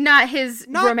 Not his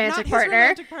romantic partner. His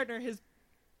romantic partner, his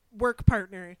work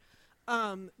partner.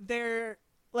 They're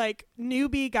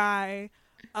newbie guy,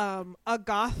 a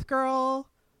goth girl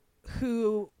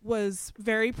who was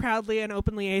very proudly and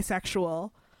openly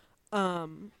asexual,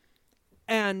 and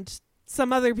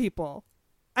some other people.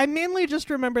 I mainly just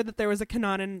remember that there was a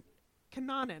canon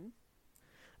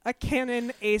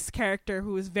ace character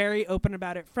who was very open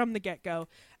about it from the get-go,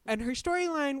 and her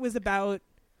storyline was about,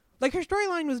 her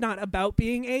storyline was not about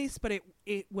being ace, but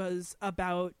it was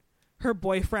about her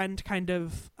boyfriend kind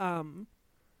of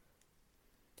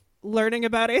learning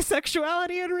about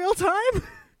asexuality in real time.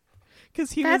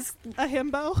 Because he was a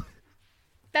himbo.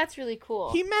 That's really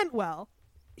cool. He meant well.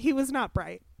 He was not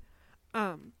bright.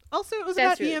 Also, it was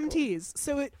about really EMTs. Cool.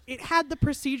 So it had the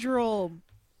procedural...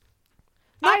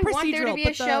 I want there to be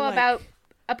a show about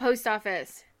a post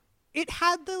office. It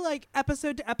had the,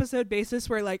 episode-to-episode basis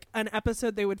where, an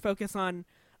episode they would focus on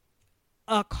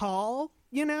a call,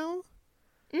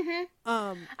 Mm-hmm.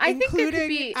 I think there could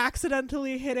be...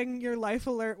 accidentally hitting your life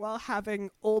alert while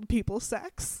having old people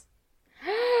sex.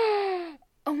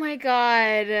 Oh my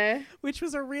god. Which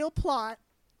was a real plot.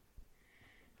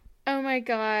 Oh my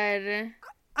god.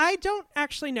 I don't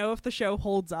actually know if the show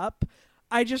holds up.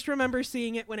 I just remember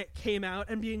seeing it when it came out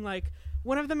and being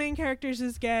one of the main characters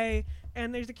is gay.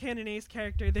 and there's a Canon Ace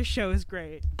character. This show is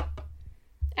great.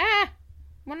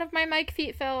 One of my mic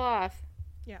feet fell off.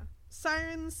 Yeah.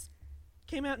 Sirens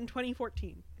came out in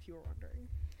 2014, if you were wondering.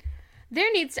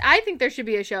 I think there should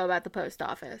be a show about the post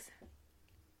office.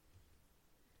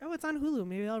 Oh, it's on Hulu.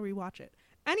 Maybe I'll rewatch it.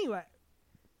 Anyway,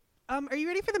 are you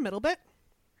ready for the middle bit?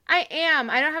 I am.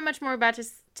 I don't have much more about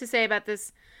to say about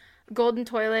this golden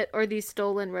toilet or these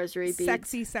stolen rosary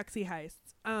beads. Sexy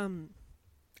heists.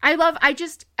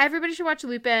 Everybody should watch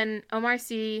Lupin. Omar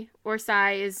Sy or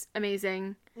Sy is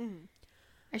amazing. Mm.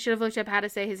 I should have looked up how to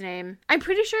say his name. I'm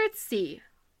pretty sure it's C.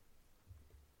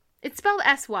 It's spelled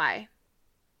S-Y.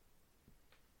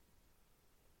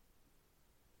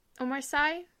 Omar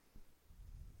Sy?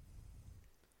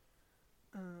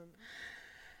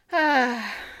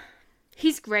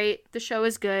 He's great. The show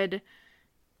is good.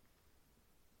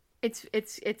 It's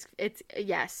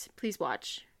yes, please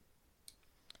watch.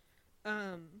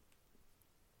 I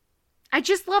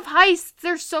just love heists.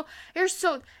 They're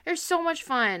so much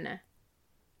fun.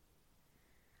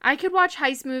 I could watch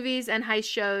heist movies and heist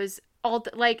shows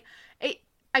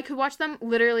I could watch them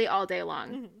literally all day long.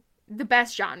 Mm-hmm. The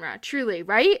best genre, truly,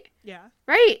 right? Yeah.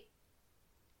 Right.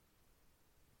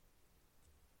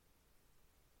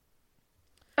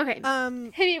 Okay.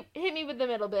 Hit me with the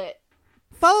middle bit.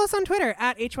 Follow us on Twitter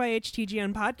at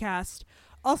HYHTGN Podcast.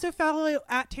 Also follow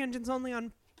at Tangents Only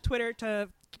on Twitter to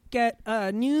get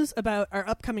news about our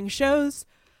upcoming shows.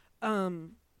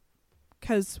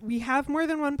 Because we have more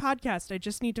than one podcast. I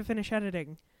just need to finish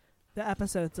editing the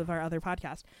episodes of our other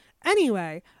podcast.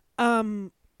 Anyway,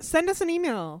 send us an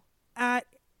email at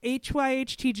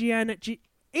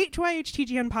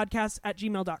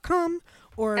hyhtgnpodcast@gmail.com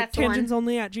or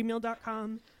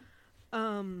tangentsonly@gmail.com.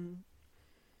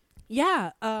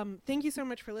 Thank you so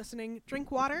much for listening.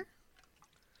 Drink water.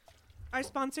 Our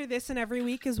sponsor this and every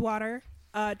week is water.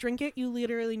 Drink it. You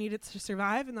literally need it to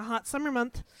survive. In the hot summer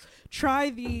month, try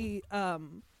the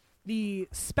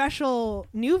special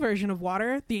new version of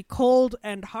water, the cold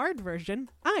and hard version,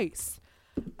 ice.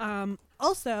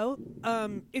 Also,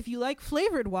 if you like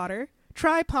flavored water,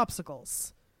 try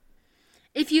popsicles.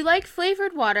 If you like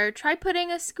flavored water, try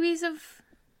putting a squeeze of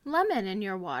lemon in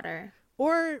your water.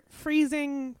 Or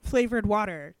freezing flavored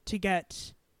water to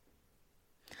get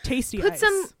tasty ice.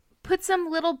 Put some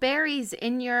little berries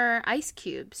in your ice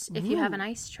cubes if you have an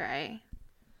ice tray.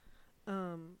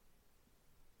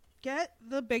 Get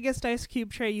the biggest ice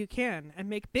cube tray you can and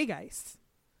make big ice.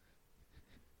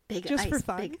 Just for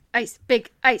fun. Big ice,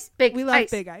 big ice, big ice. We love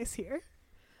big ice here.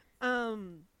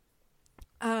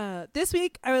 This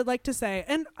week I would like to say,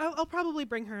 and I'll probably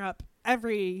bring her up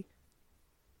every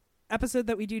episode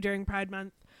that we do during Pride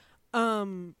Month.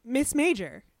 Miss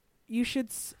Major. You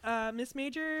should, Miss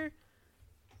Major,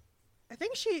 I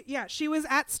think she was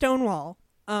at Stonewall.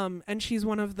 And she's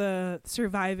one of the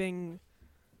surviving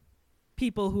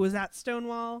people who was at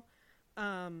Stonewall.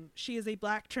 She is a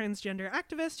Black transgender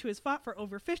activist who has fought for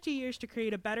over 50 years to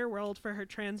create a better world for her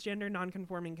transgender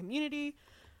nonconforming community.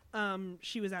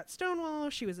 She was at Stonewall.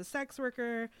 She was a sex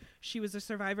worker. She was a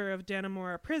survivor of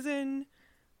Dannemora Prison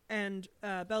and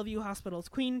Bellevue Hospital's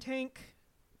Queen Tank.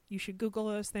 You should Google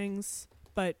those things.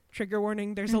 But trigger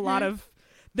warning, there's a lot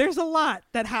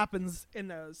that happens in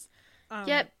those.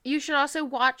 Yep. You should also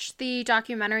watch the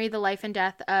documentary, The Life and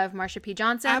Death of Marsha P.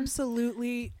 Johnson.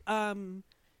 Absolutely.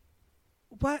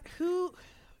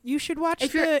 You should watch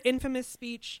the infamous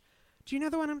speech. Do you know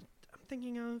the one I'm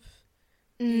thinking of?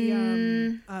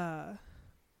 I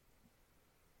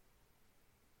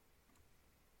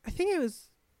think it was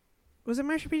it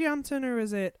Marsha P. Johnson or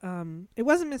was it it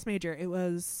wasn't Miss Major, it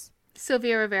was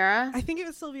Sylvia Rivera. I think it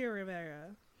was Sylvia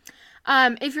Rivera.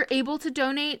 If you're able to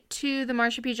donate to the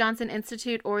Marsha P. Johnson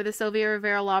Institute or the Sylvia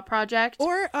Rivera Law Project.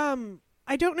 Or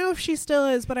I don't know if she still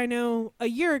is, but I know a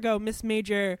year ago Miss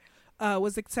Major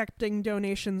was accepting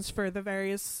donations for the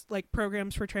various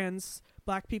programs for trans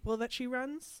Black people that she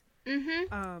runs.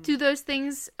 Do those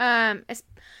things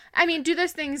do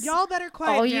those things. Y'all better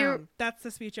quiet down. That's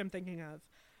the speech I'm thinking of.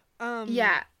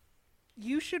 Yeah.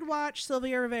 You should watch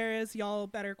Sylvia Rivera's Y'all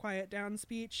Better Quiet Down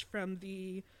speech from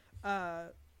the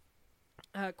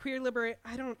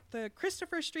the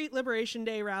Christopher Street Liberation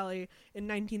Day rally in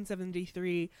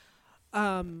 1973.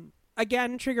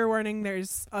 Again, trigger warning,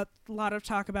 there's a lot of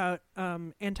talk about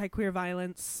anti-queer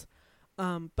violence,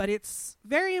 but it's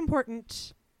very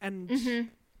important and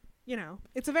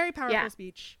it's a very powerful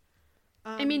speech.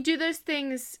 Do those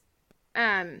things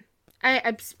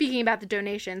I'm speaking about the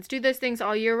donations, do those things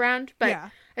all year round,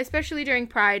 but especially during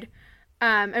Pride.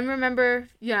 And remember,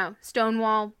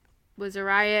 Stonewall was a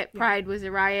riot. Pride was a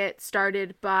riot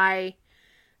started by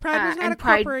Pride was not and a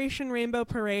Pride- corporation rainbow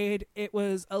parade. It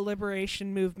was a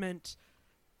liberation movement.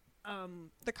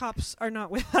 The cops are not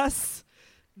with us.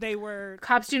 They were...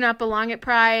 Cops do not belong at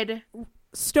Pride.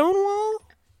 Stonewall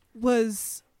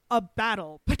was a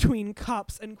battle between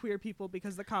cops and queer people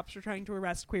because the cops were trying to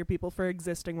arrest queer people for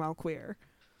existing while queer.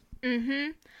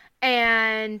 Mm-hmm.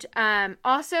 And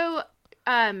also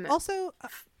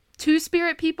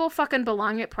Two-Spirit people fucking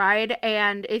belong at Pride,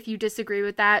 and if you disagree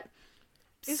with that,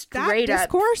 is straight that up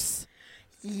discourse?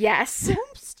 Yes.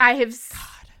 I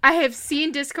have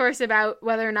seen discourse about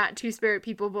whether or not Two-Spirit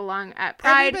people belong at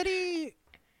Pride. Everybody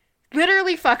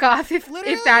literally fuck off if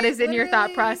that is in your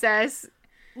thought process.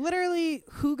 Literally,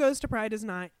 who goes to Pride is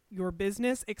not your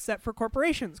business except for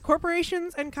corporations.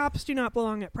 Corporations and cops do not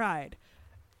belong at Pride.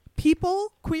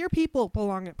 Queer people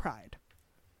belong at Pride.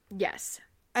 Yes.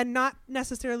 And not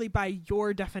necessarily by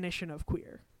your definition of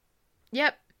queer.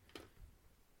 Yep.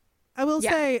 I will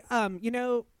say,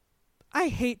 I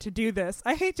hate to do this.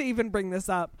 I hate to even bring this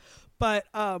up, but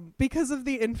because of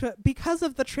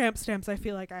the tramp stamps, I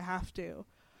feel like I have to.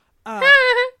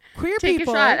 Queer Take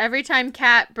people a shot every time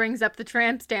Kat brings up the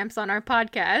tramp stamps on our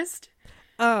podcast.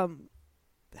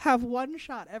 Have one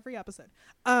shot every episode.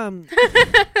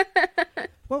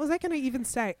 What was I going to even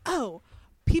say? Oh,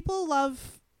 people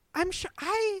love... I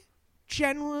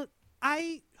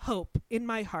hope in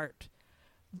my heart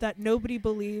that nobody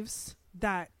believes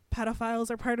that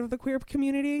pedophiles are part of the queer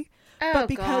community. Oh, but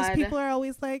because God. people are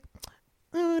always like,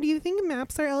 oh, do you think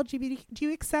MAPS are LGBT? Do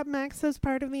you accept MAPS as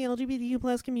part of the LGBTQ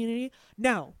plus community?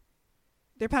 No.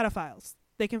 They're pedophiles.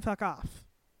 They can fuck off.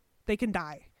 They can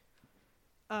die.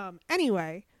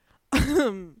 Anyway, I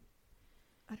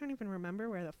don't even remember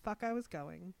where the fuck I was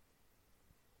going.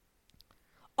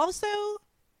 Also,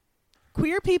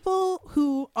 queer people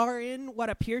who are in what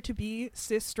appear to be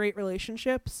cis straight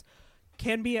relationships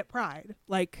can be at Pride.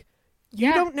 Like,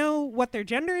 you don't know what their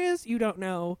gender is. You don't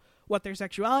know what their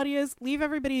sexuality is. Leave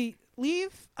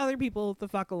other people the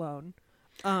fuck alone.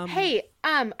 I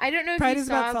don't know if Pride you is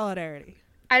saw... about solidarity.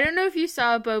 I don't know if you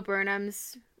saw Bo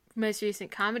Burnham's most recent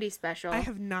comedy special. I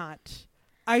have not.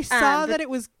 I saw that it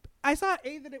was... I saw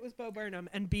A, that it was Bo Burnham,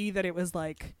 and B, that it was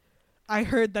like... I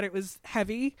heard that it was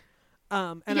heavy,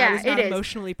 and I was not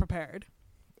emotionally prepared.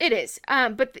 It is.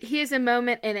 But he has a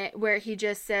moment in it where he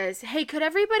just says, hey, could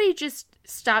everybody just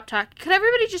stop talking? Could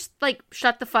everybody just,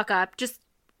 shut the fuck up? Just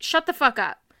shut the fuck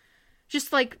up.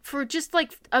 For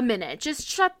a minute. Just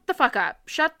shut the fuck up.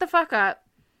 Shut the fuck up.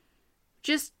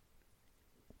 Just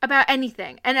about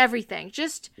anything and everything.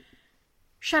 Just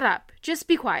shut up. Just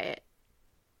be quiet.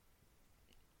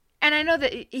 And I know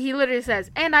that he literally says,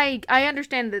 and I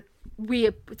understand that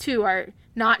we too are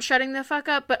not shutting the fuck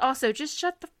up, but also just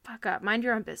shut the fuck up. Mind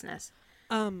your own business.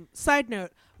 Side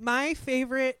note, my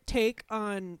favorite take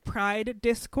on Pride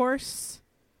discourse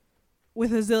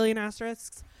with a zillion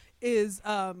asterisks is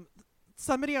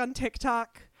somebody on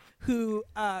TikTok who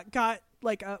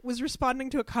was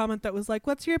responding to a comment that was like,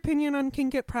 what's your opinion on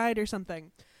kink at Pride or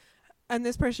something? And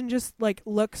this person just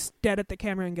looks dead at the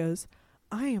camera and goes,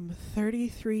 I am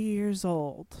 33 years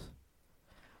old.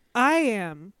 I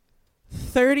am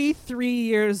 33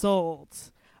 years old.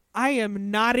 I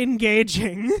am not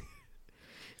engaging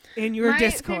in your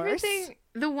discourse.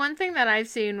 The one thing that I've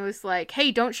seen was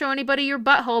hey, don't show anybody your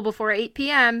butthole before 8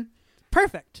 p.m.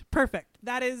 Perfect.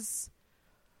 That is...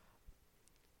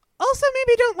 Also,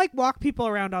 maybe don't walk people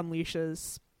around on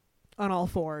leashes on all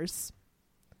fours.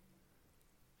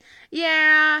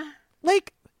 Yeah.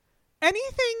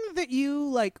 Anything that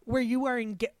you where you are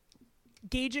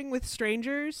engaging with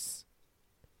strangers,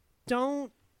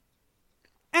 don't...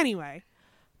 Anyway,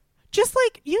 just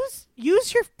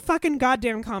use your fucking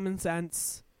goddamn common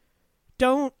sense.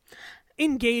 Don't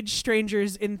engage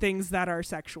strangers in things that are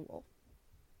sexual.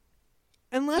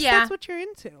 Unless that's what you're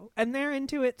into. And they're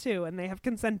into it too, and they have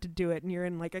consented to it, and you're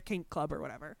in a kink club or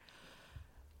whatever.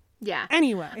 Yeah.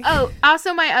 Anyway. Oh,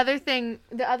 also my other thing,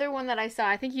 the other one that I saw,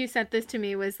 I think you sent this to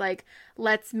me, was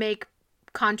let's make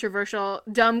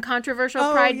dumb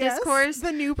controversial pride discourse.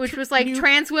 The new which was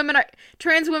trans women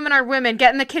are women,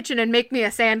 get in the kitchen and make me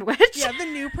a sandwich. Yeah, the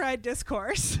new pride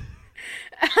discourse.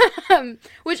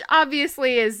 Which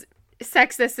obviously is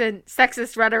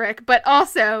sexist rhetoric, but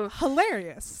also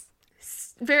hilarious.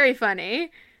 Very funny.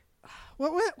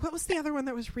 What was the other one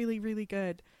that was really, really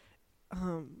good?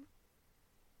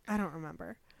 I don't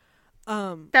remember.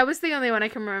 That was the only one I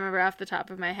can remember off the top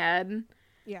of my head.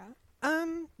 Yeah.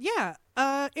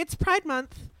 It's Pride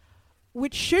Month,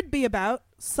 which should be about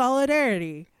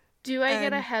solidarity. Do I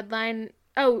get a headline?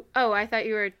 Oh, I thought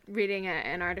you were reading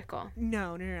an article.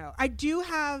 No. I do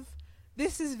have...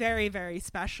 This is very, very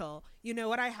special. You know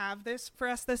what I have for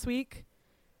us this week?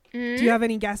 Do you have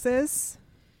any guesses?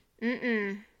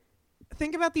 Mm-mm.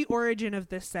 Think about the origin of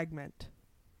this segment.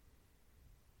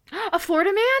 A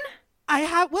Florida man?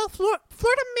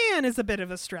 Florida man is a bit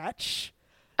of a stretch.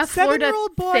 A Florida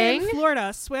 7-year-old boy thing? in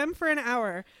Florida swam for an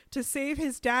hour to save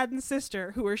his dad and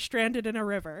sister who were stranded in a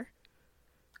river.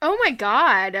 Oh my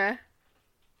god.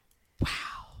 Wow.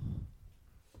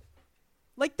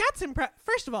 Like, that's impressive.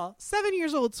 First of all, 7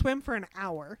 years old swim for an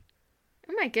hour.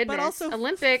 Oh my goodness. But also,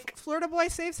 Olympic. Florida boy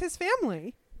saves his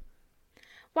family.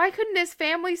 Why couldn't his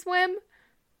family swim?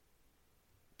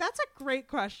 That's a great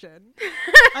question.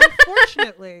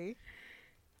 Unfortunately,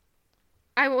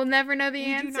 I will never know the we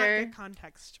do not answer. get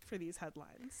context for these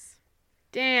headlines.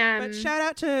 Damn. But shout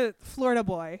out to Florida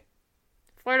boy.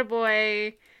 Florida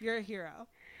boy. You're a hero.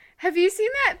 Have you seen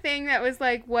that thing that was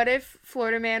like, what if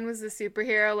Florida man was a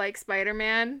superhero like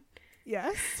Spider-Man?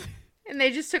 Yes. And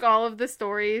they just took all of the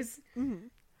stories. Mm-hmm.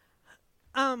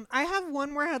 I have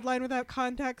one more headline without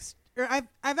context. Or I've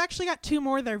actually got two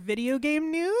more. They're video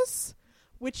game news,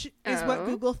 which is what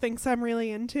Google thinks I'm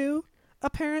really into,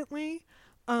 apparently.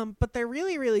 But they're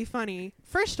really, really funny.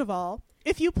 First of all,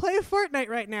 if you play Fortnite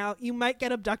right now, you might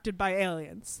get abducted by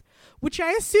aliens, which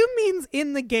I assume means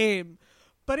in the game.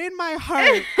 But in my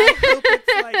heart, I hope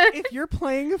it's like, if you're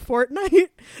playing Fortnite,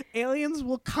 aliens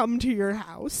will come to your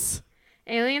house.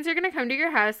 Aliens are going to come to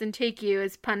your house and take you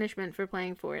as punishment for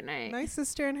playing Fortnite. My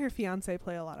sister and her fiance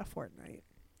play a lot of Fortnite.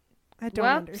 I don't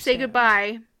understand. Say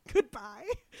goodbye. Goodbye.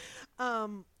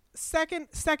 Second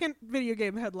video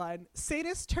game headline.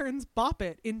 Sadist turns Bop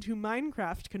It into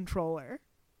Minecraft controller.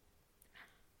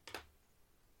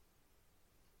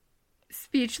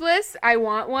 Speechless. I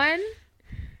want one.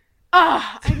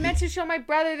 Oh, I meant to show my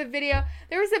brother the video.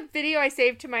 There was a video I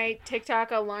saved to my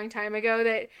TikTok a long time ago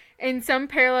that in some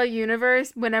parallel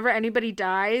universe, whenever anybody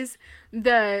dies,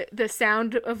 the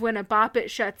sound of when a Bop It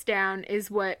shuts down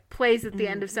is what plays at the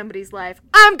end of somebody's life.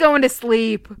 I'm going to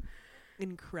sleep.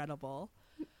 Incredible.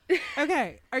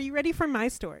 Okay, are you ready for my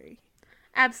story?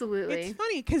 Absolutely. It's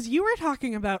funny because you were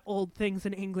talking about old things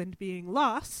in England being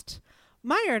lost.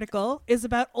 My article is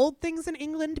about old things in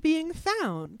England being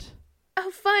found. Oh,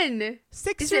 fun.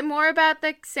 Is it more about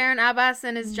the Saren Abbas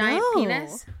and his giant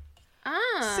penis?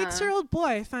 6-year-old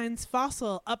boy finds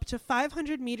fossil up to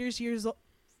 500 million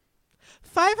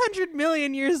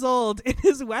years old in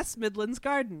his West Midlands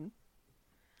garden.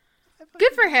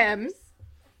 Good for him.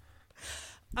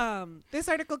 This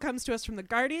article comes to us from The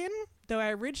Guardian, though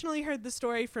I originally heard the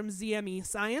story from ZME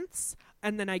Science,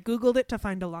 and then I Googled it to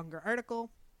find a longer article,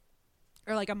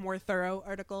 or like a more thorough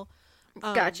article.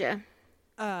 Gotcha.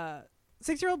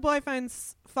 6-year-old boy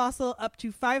finds fossil up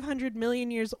to 500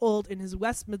 million years old in his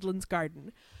West Midlands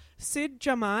garden. Sid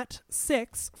Jamat,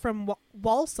 6, from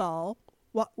Walsall,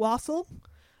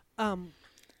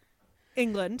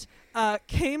 England,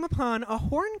 came upon a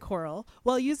horn coral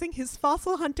while using his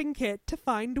fossil hunting kit to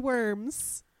find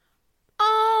worms.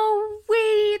 Oh,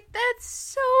 wait, that's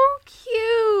so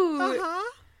cute.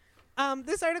 Uh-huh.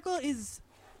 This article is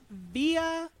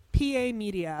via PA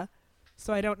Media,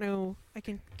 so I don't know.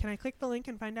 Can I click the link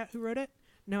and find out who wrote it?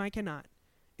 No, I cannot.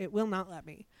 It will not let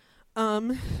me.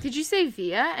 Did you say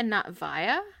via and not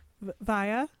via?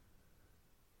 Via?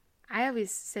 I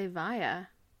always say via.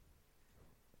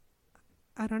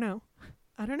 I don't know.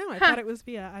 I thought it was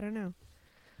via. I don't know.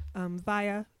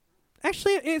 Via.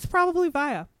 Actually, it's probably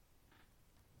via.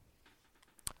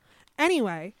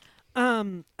 Anyway,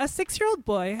 a 6-year-old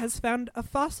boy has found a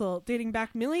fossil dating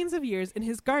back millions of years in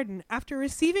his garden after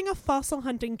receiving a fossil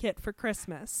hunting kit for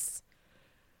Christmas.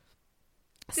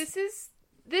 This is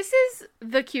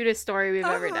the cutest story we've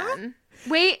ever done.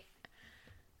 Wait.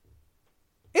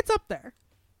 It's up there.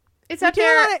 It's we up do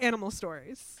there. a lot of animal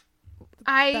stories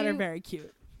that are very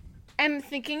cute. I'm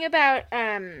thinking about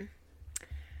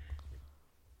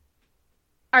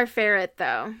our ferret,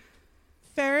 though.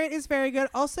 Ferret is very good.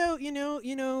 Also, you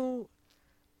know,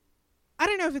 I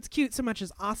don't know if it's cute so much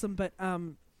as awesome, but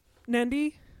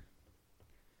Nandi,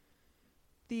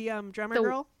 the drummer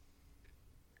girl.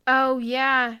 Oh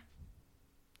yeah,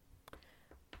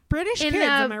 British kids.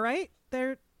 Am I right?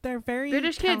 They're very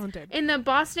British talented. Kids. In the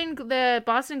Boston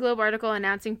Globe article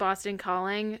announcing Boston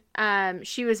Calling,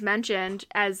 she was mentioned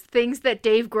as things that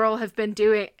Dave Grohl have been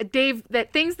doing.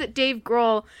 Things that Dave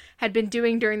Grohl had been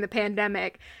doing during the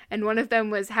pandemic, and one of them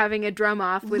was having a drum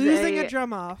off with losing a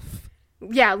drum off.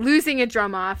 Yeah, losing a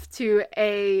drum off to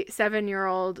a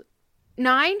 7-year-old.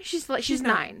 9? She's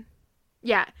 9.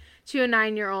 Yeah, to a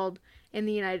 9-year-old in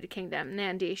the United Kingdom.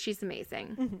 Nandi, she's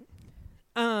amazing.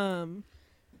 Mm-hmm.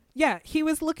 Yeah, he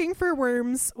was looking for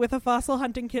worms with a fossil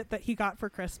hunting kit that he got for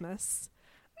Christmas.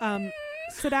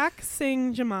 Sidak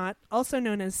Singh Jamat, also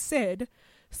known as Sid,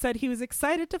 said he was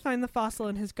excited to find the fossil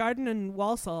in his garden in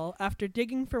Walsall after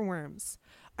digging for worms.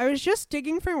 I was just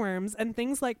digging for worms and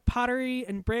things like pottery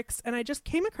and bricks, and I just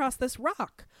came across this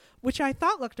rock, which I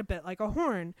thought looked a bit like a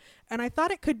horn, and I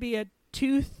thought it could be a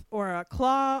tooth or a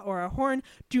claw or a horn.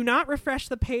 Do not refresh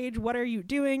the page. What are you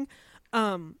doing?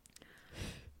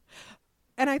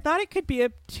 And I thought it could be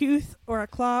a tooth or a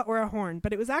claw or a horn,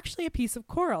 but it was actually a piece of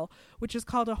coral, which is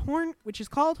called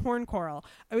horn coral.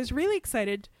 I was really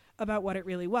excited about what it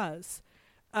really was.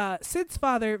 Sid's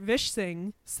father, Vish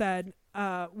Singh, said,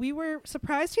 we were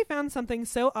surprised he found something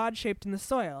so odd-shaped in the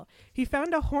soil. He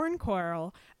found a horn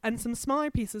coral and some smaller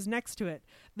pieces next to it.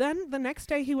 Then, the next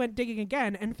day, he went digging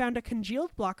again and found a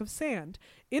congealed block of sand.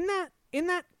 In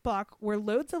that block were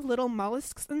loads of little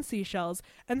mollusks and seashells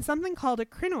and something called a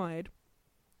crinoid,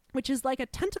 which is like a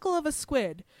tentacle of a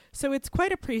squid, so it's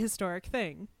quite a prehistoric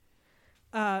thing.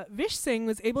 Vish Singh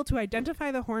was able to identify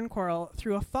the horn coral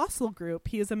through a fossil group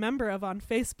he is a member of on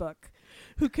Facebook,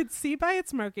 who could see by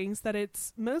its markings that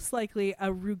it's most likely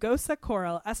a rugosa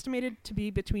coral estimated to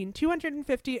be between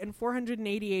 250 and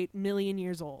 488 million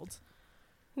years old.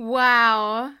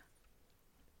 Wow.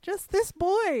 Just this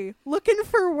boy looking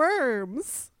for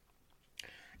worms.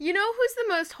 You know who's the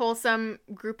most wholesome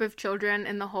group of children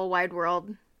in the whole wide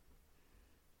world?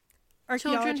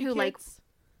 Children who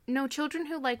children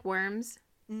who like worms.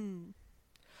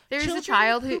 There's children a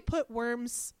child who put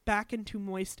worms back into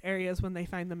moist areas when they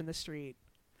find them in the street.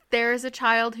 There's a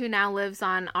child who now lives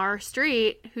on our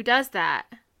street who does that.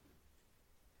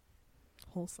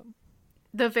 Wholesome.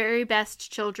 The very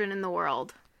best children in the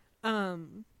world.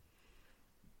 The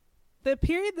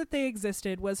period that they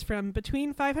existed was from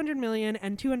between 500 million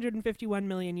and 251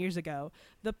 million years ago,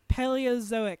 the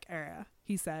Paleozoic era,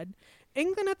 he said.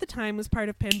 England at the time was part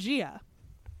of Pangaea.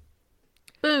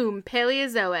 Boom,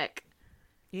 Paleozoic.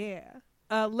 Yeah.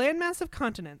 A landmass of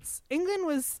continents. England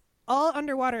was all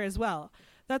underwater as well.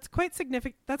 That's quite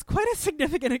significant. That's quite a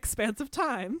significant expanse of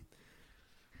time.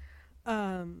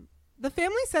 The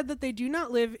family said that they do not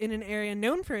live in an area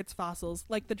known for its fossils,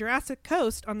 like the Jurassic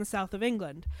Coast on the south of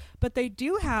England, but they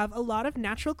do have a lot of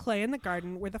natural clay in the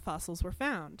garden where the fossils were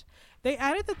found. They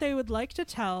added that they would like to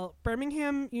tell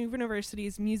Birmingham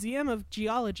University's Museum of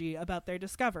Geology about their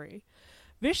discovery.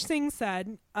 Vish Singh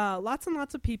said, lots and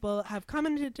lots of people have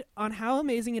commented on how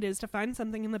amazing it is to find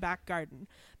something in the back garden.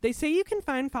 They say you can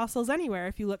find fossils anywhere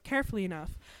if you look carefully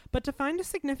enough, but to find a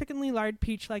significantly large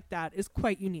peach like that is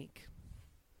quite unique.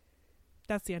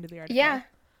 That's the end of the article. Yeah.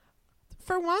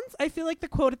 For once, I feel like the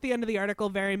quote at the end of the article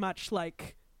very much,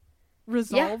 like,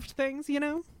 resolved things, you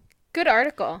know? Good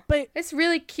article. But it's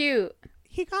really cute.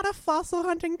 He got a fossil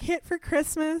hunting kit for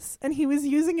Christmas, and he was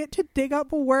using it to dig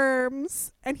up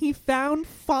worms, and he found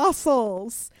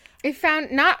fossils. It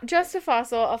found not just a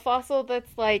fossil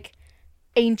that's, like,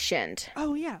 ancient.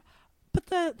 Oh, yeah. But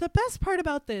the best part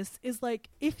about this is, like,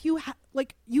 if you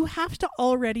you have to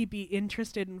already be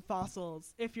interested in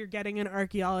fossils if you're getting an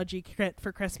archaeology kit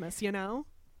for Christmas, you know?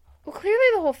 Well, clearly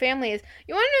the whole family is.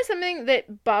 You want to know something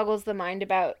that boggles the mind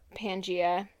about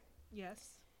Pangaea? Yes.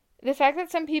 The fact that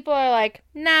some people are like,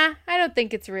 nah, I don't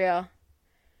think it's real.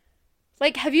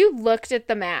 Like, have you looked at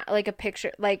the map, like a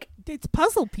picture, like... It's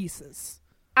puzzle pieces.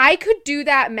 I could do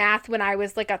that math when I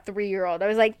was like a 3-year-old. I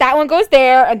was like, that one goes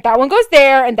there, and that one goes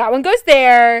there, and that one goes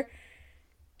there.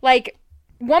 Like,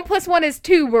 1 + 1 is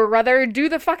 2, or rather, do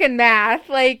the fucking math.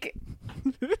 Like,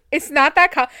 it's not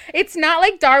that... it's not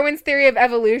like Darwin's theory of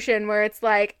evolution, where it's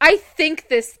like, I think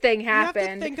this thing happened. You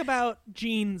have to think about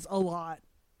genes a lot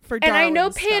for and I know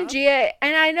stuff. Pangaea,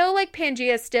 and I know, like,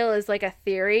 Pangaea still is, like, a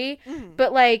theory,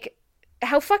 but, like...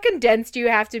 How fucking dense do you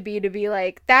have to be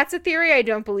like, that's a theory I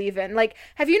don't believe in? Like,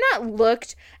 have you not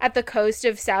looked at the coast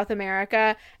of South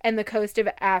America and the coast of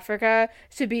Africa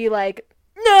to be like,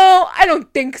 no, I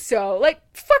don't think so. Like,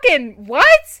 fucking,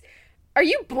 what? Are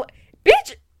you,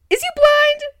 bitch, is you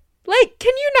blind? Like,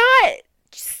 can you not,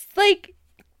 just, like.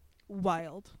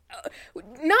 Wild.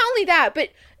 Not only that, but,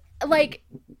 like,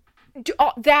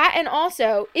 that, and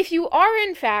also, if you are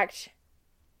in fact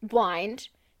blind,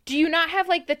 do you not have,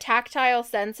 like, the tactile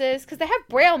senses? Because they have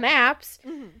Braille maps.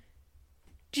 Mm-hmm.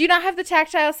 Do you not have the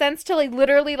tactile sense to, like,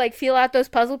 literally, like, feel out those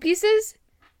puzzle pieces?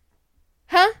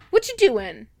 Huh? What you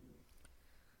doing?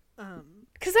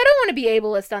 Because I don't want to be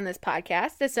ableist on this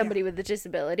podcast as somebody with a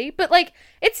disability. But, like,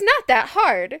 it's not that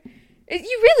hard.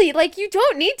 You really, like, you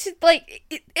don't need to,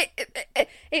 like...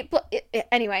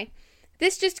 Anyway,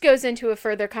 this just goes into a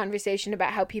further conversation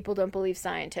about how people don't believe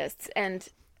scientists. And...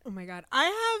 Oh, my God.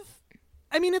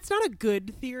 I mean, it's not a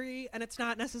good theory, and it's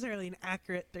not necessarily an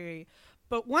accurate theory,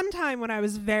 But one time when I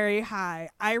was very high,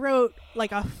 I wrote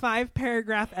like a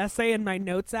 5-paragraph essay in my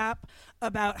notes app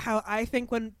about how I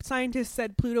think when scientists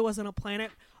said Pluto wasn't a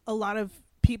planet, a lot of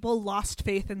people lost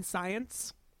faith in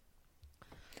science.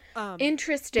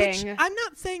 Interesting. Which, I'm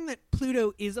not saying that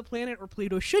Pluto is a planet or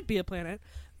Pluto should be a planet.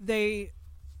 They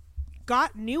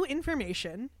got new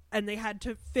information and they had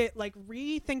to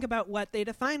rethink about what they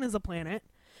define as a planet,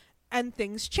 and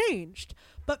things changed.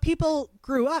 But people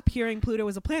grew up hearing Pluto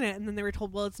was a planet, and then they were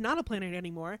told, well, it's not a planet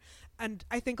anymore. And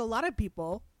I think a lot of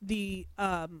people, the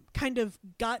kind of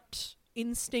gut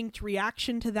instinct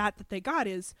reaction to that they got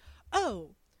is,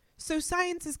 oh, so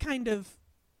science is kind of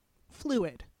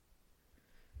fluid.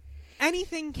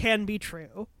 Anything can be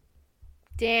true.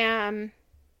 Damn.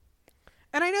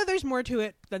 And I know there's more to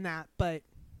it than that, but...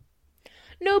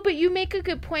 No, but you make a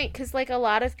good point, because, like, a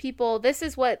lot of people... This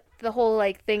is what the whole,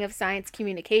 like, thing of science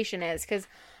communication is, because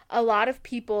a lot of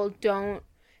people don't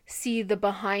see the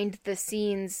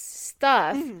behind-the-scenes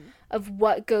stuff of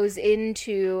what goes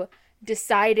into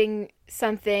deciding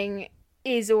something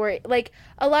is or... Like,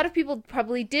 a lot of people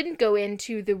probably didn't go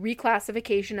into the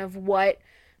reclassification of what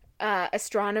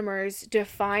astronomers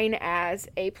define as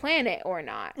a planet or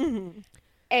not.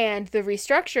 And the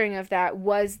restructuring of that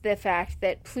was the fact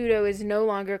that Pluto is no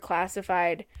longer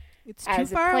classified it's as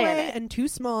too far a planet. away and too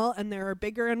small, and there are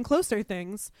bigger and closer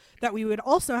things that we would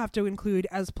also have to include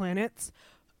as planets,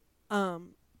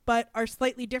 but are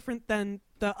slightly different than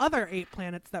the other 8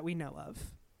 planets that we know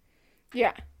of.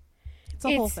 Yeah. It's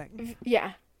a whole thing.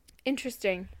 Yeah.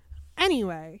 Interesting.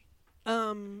 Anyway,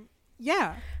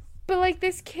 yeah. But, like,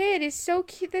 this kid is so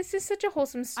cute. This is such a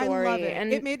wholesome story. I love it.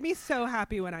 And it made me so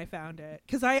happy when I found it.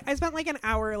 Because I spent, like, an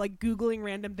hour, like, Googling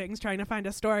random things trying to find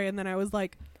a story. And then I was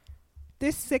like,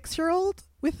 this 6-year-old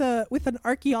with an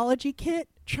archaeology kit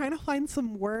trying to find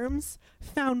some worms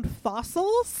found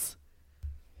fossils?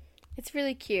 It's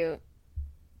really cute.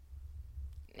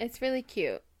 It's really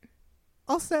cute.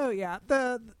 Also, yeah,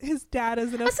 his dad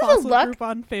is in a Also, fossil group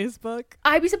on Facebook.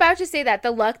 I was about to say that.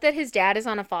 The luck that his dad is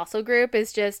on a fossil group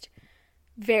is just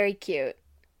very cute.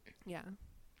 Yeah.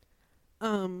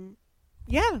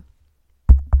 Yeah.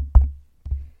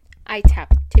 I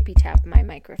tippy tap my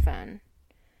microphone.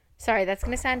 Sorry, that's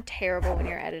going to sound terrible when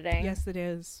you're editing. Yes, it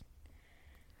is.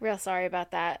 Real sorry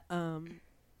about that.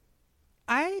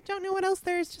 I don't know what else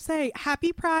there is to say.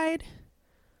 Happy Pride.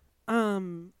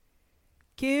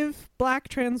 Give Black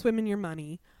trans women your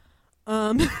money.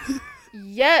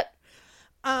 Yep.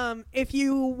 If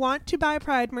you want to buy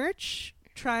Pride merch,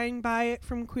 try and buy it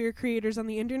from queer creators on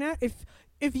the internet.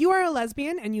 If you are a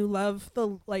lesbian and you love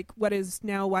the what is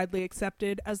now widely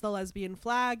accepted as the lesbian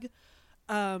flag,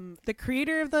 the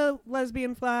creator of the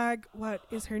lesbian flag, what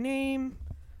is her name?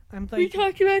 We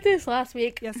talked about this last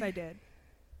week. Yes, I did.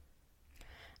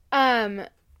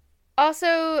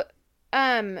 Also,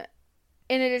 in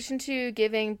addition to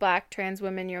giving Black trans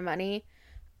women your money,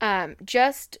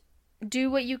 just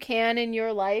do what you can in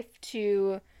your life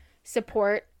to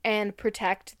support and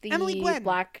protect the Emily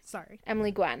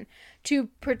Gwen, to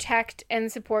protect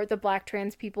and support the Black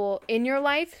trans people in your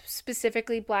life,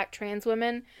 specifically Black trans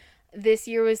women. This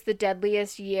year was the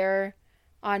deadliest year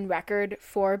on record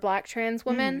for Black trans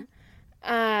women.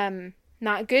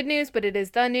 Not good news, but it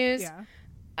is the news. Yeah.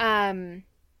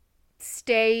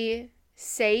 Stay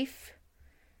safe.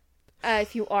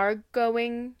 If you are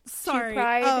going to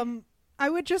Pride. I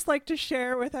would just like to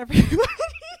share with everybody.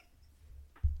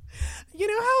 You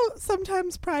know how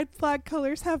sometimes Pride flag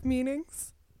colors have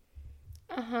meanings?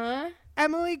 Uh-huh.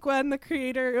 Emily Gwen, the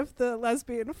creator of the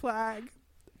lesbian flag,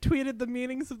 tweeted the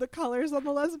meanings of the colors on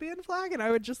the lesbian flag, and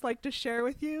I would just like to share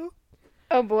with you.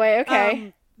 Oh boy,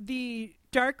 okay. The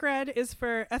dark red is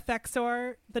for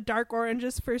Ethexor, the dark orange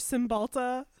is for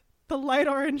Cymbalta, the light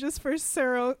orange is for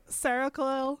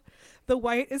Seroquel, the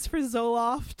white is for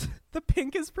Zoloft, the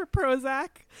pink is for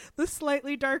Prozac, the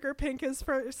slightly darker pink is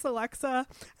for Celexa,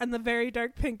 and the very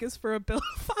dark pink is for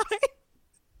Abilify.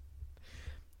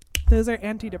 Those are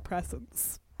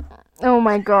antidepressants. Oh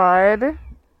my god.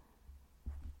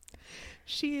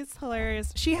 She's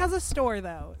hilarious. She has a store,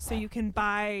 though, so you can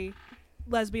buy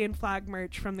lesbian flag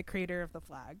merch from the creator of the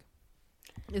flag,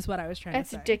 is what I was trying to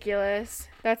say. That's ridiculous.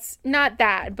 That's not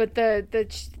that, but their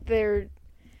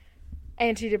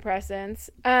antidepressants.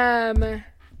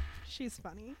 She's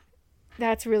funny.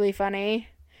 That's really funny.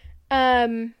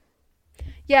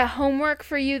 Yeah, homework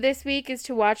for you this week is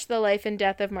to watch The Life and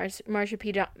Death of Marsha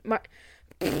P.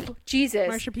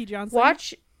 Marsha P. Johnson.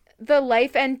 Watch The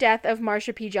Life and Death of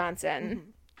Marsha P.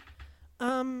 Johnson.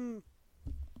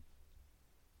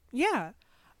 Yeah.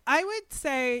 I would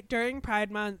say during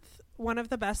Pride Month, one of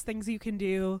the best things you can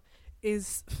do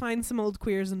is find some old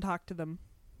queers and talk to them.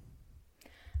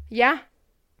 Yeah,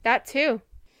 that too.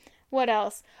 What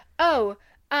else? Oh,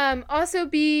 also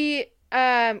be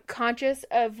conscious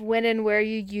of when and where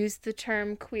you use the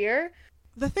term queer.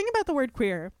 The thing about the word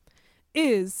queer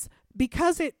is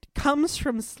because it comes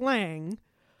from slang,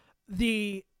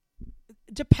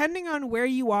 depending on where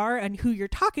you are and who you're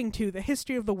talking to, the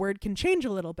history of the word can change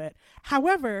a little bit.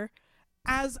 However,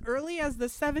 as early as the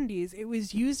 70s, it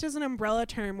was used as an umbrella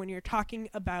term when you're talking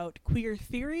about queer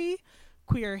theory,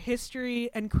 queer history,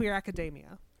 and queer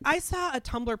academia. I saw a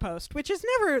Tumblr post, which is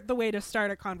never the way to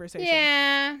start a conversation.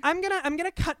 Yeah. I'm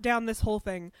gonna cut down this whole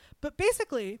thing. But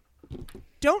basically,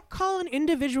 don't call an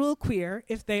individual queer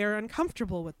if they are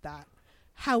uncomfortable with that.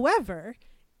 However,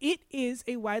 it is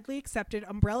a widely accepted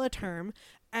umbrella term,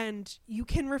 and you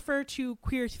can refer to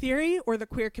queer theory or the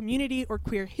queer community or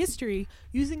queer history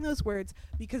using those words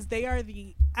because they are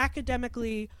the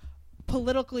academically,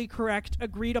 politically correct,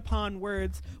 agreed upon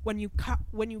words when you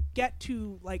get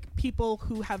to like people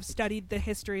who have studied the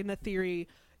history and the theory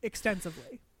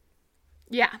extensively.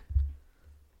 Yeah.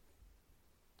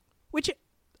 Which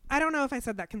I don't know if I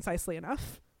said that concisely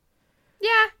enough.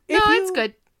 Yeah. No, it's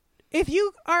good. If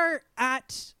you are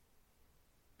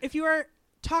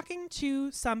talking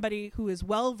to somebody who is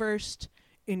well versed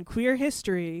in queer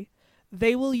history,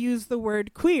 they will use the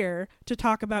word queer to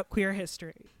talk about queer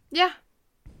history. Yeah.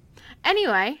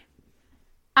 Anyway,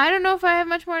 I don't know if I have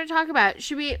much more to talk about.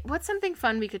 What's something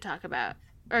fun we could talk about?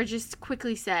 Or just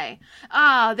quickly say?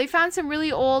 They found some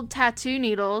really old tattoo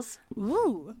needles.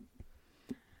 Ooh.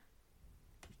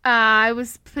 I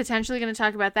was potentially going to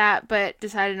talk about that, but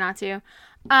decided not to.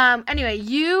 Anyway,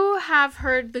 you have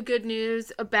heard the good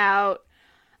news about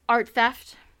art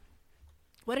theft.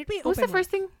 What did we open What was the first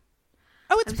thing?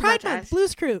 Oh, it's Pride Month.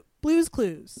 Blues Clues.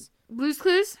 Blues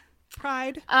Clues?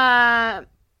 Pride. Art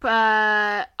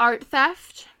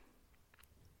theft.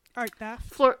 Art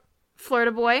theft.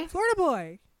 Florida Boy. Florida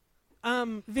Boy.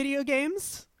 Video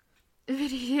games.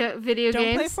 Video Don't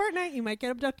games. play Fortnite. You might get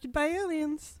abducted by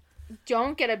aliens.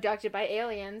 Don't get abducted by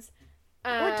aliens.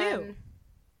 Or do.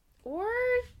 Or,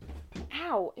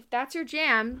 ow, if that's your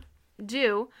jam,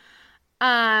 do.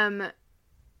 What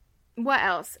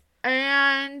else?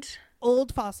 And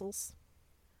old fossils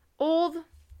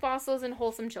and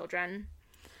wholesome children.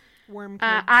 Worm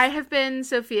kids. I have been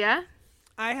Sophia.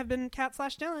 I have been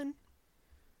Kat/Dylan.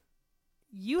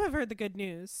 You have heard the good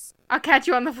news. I'll catch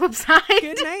you on the flip side.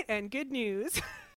 Good night and good news.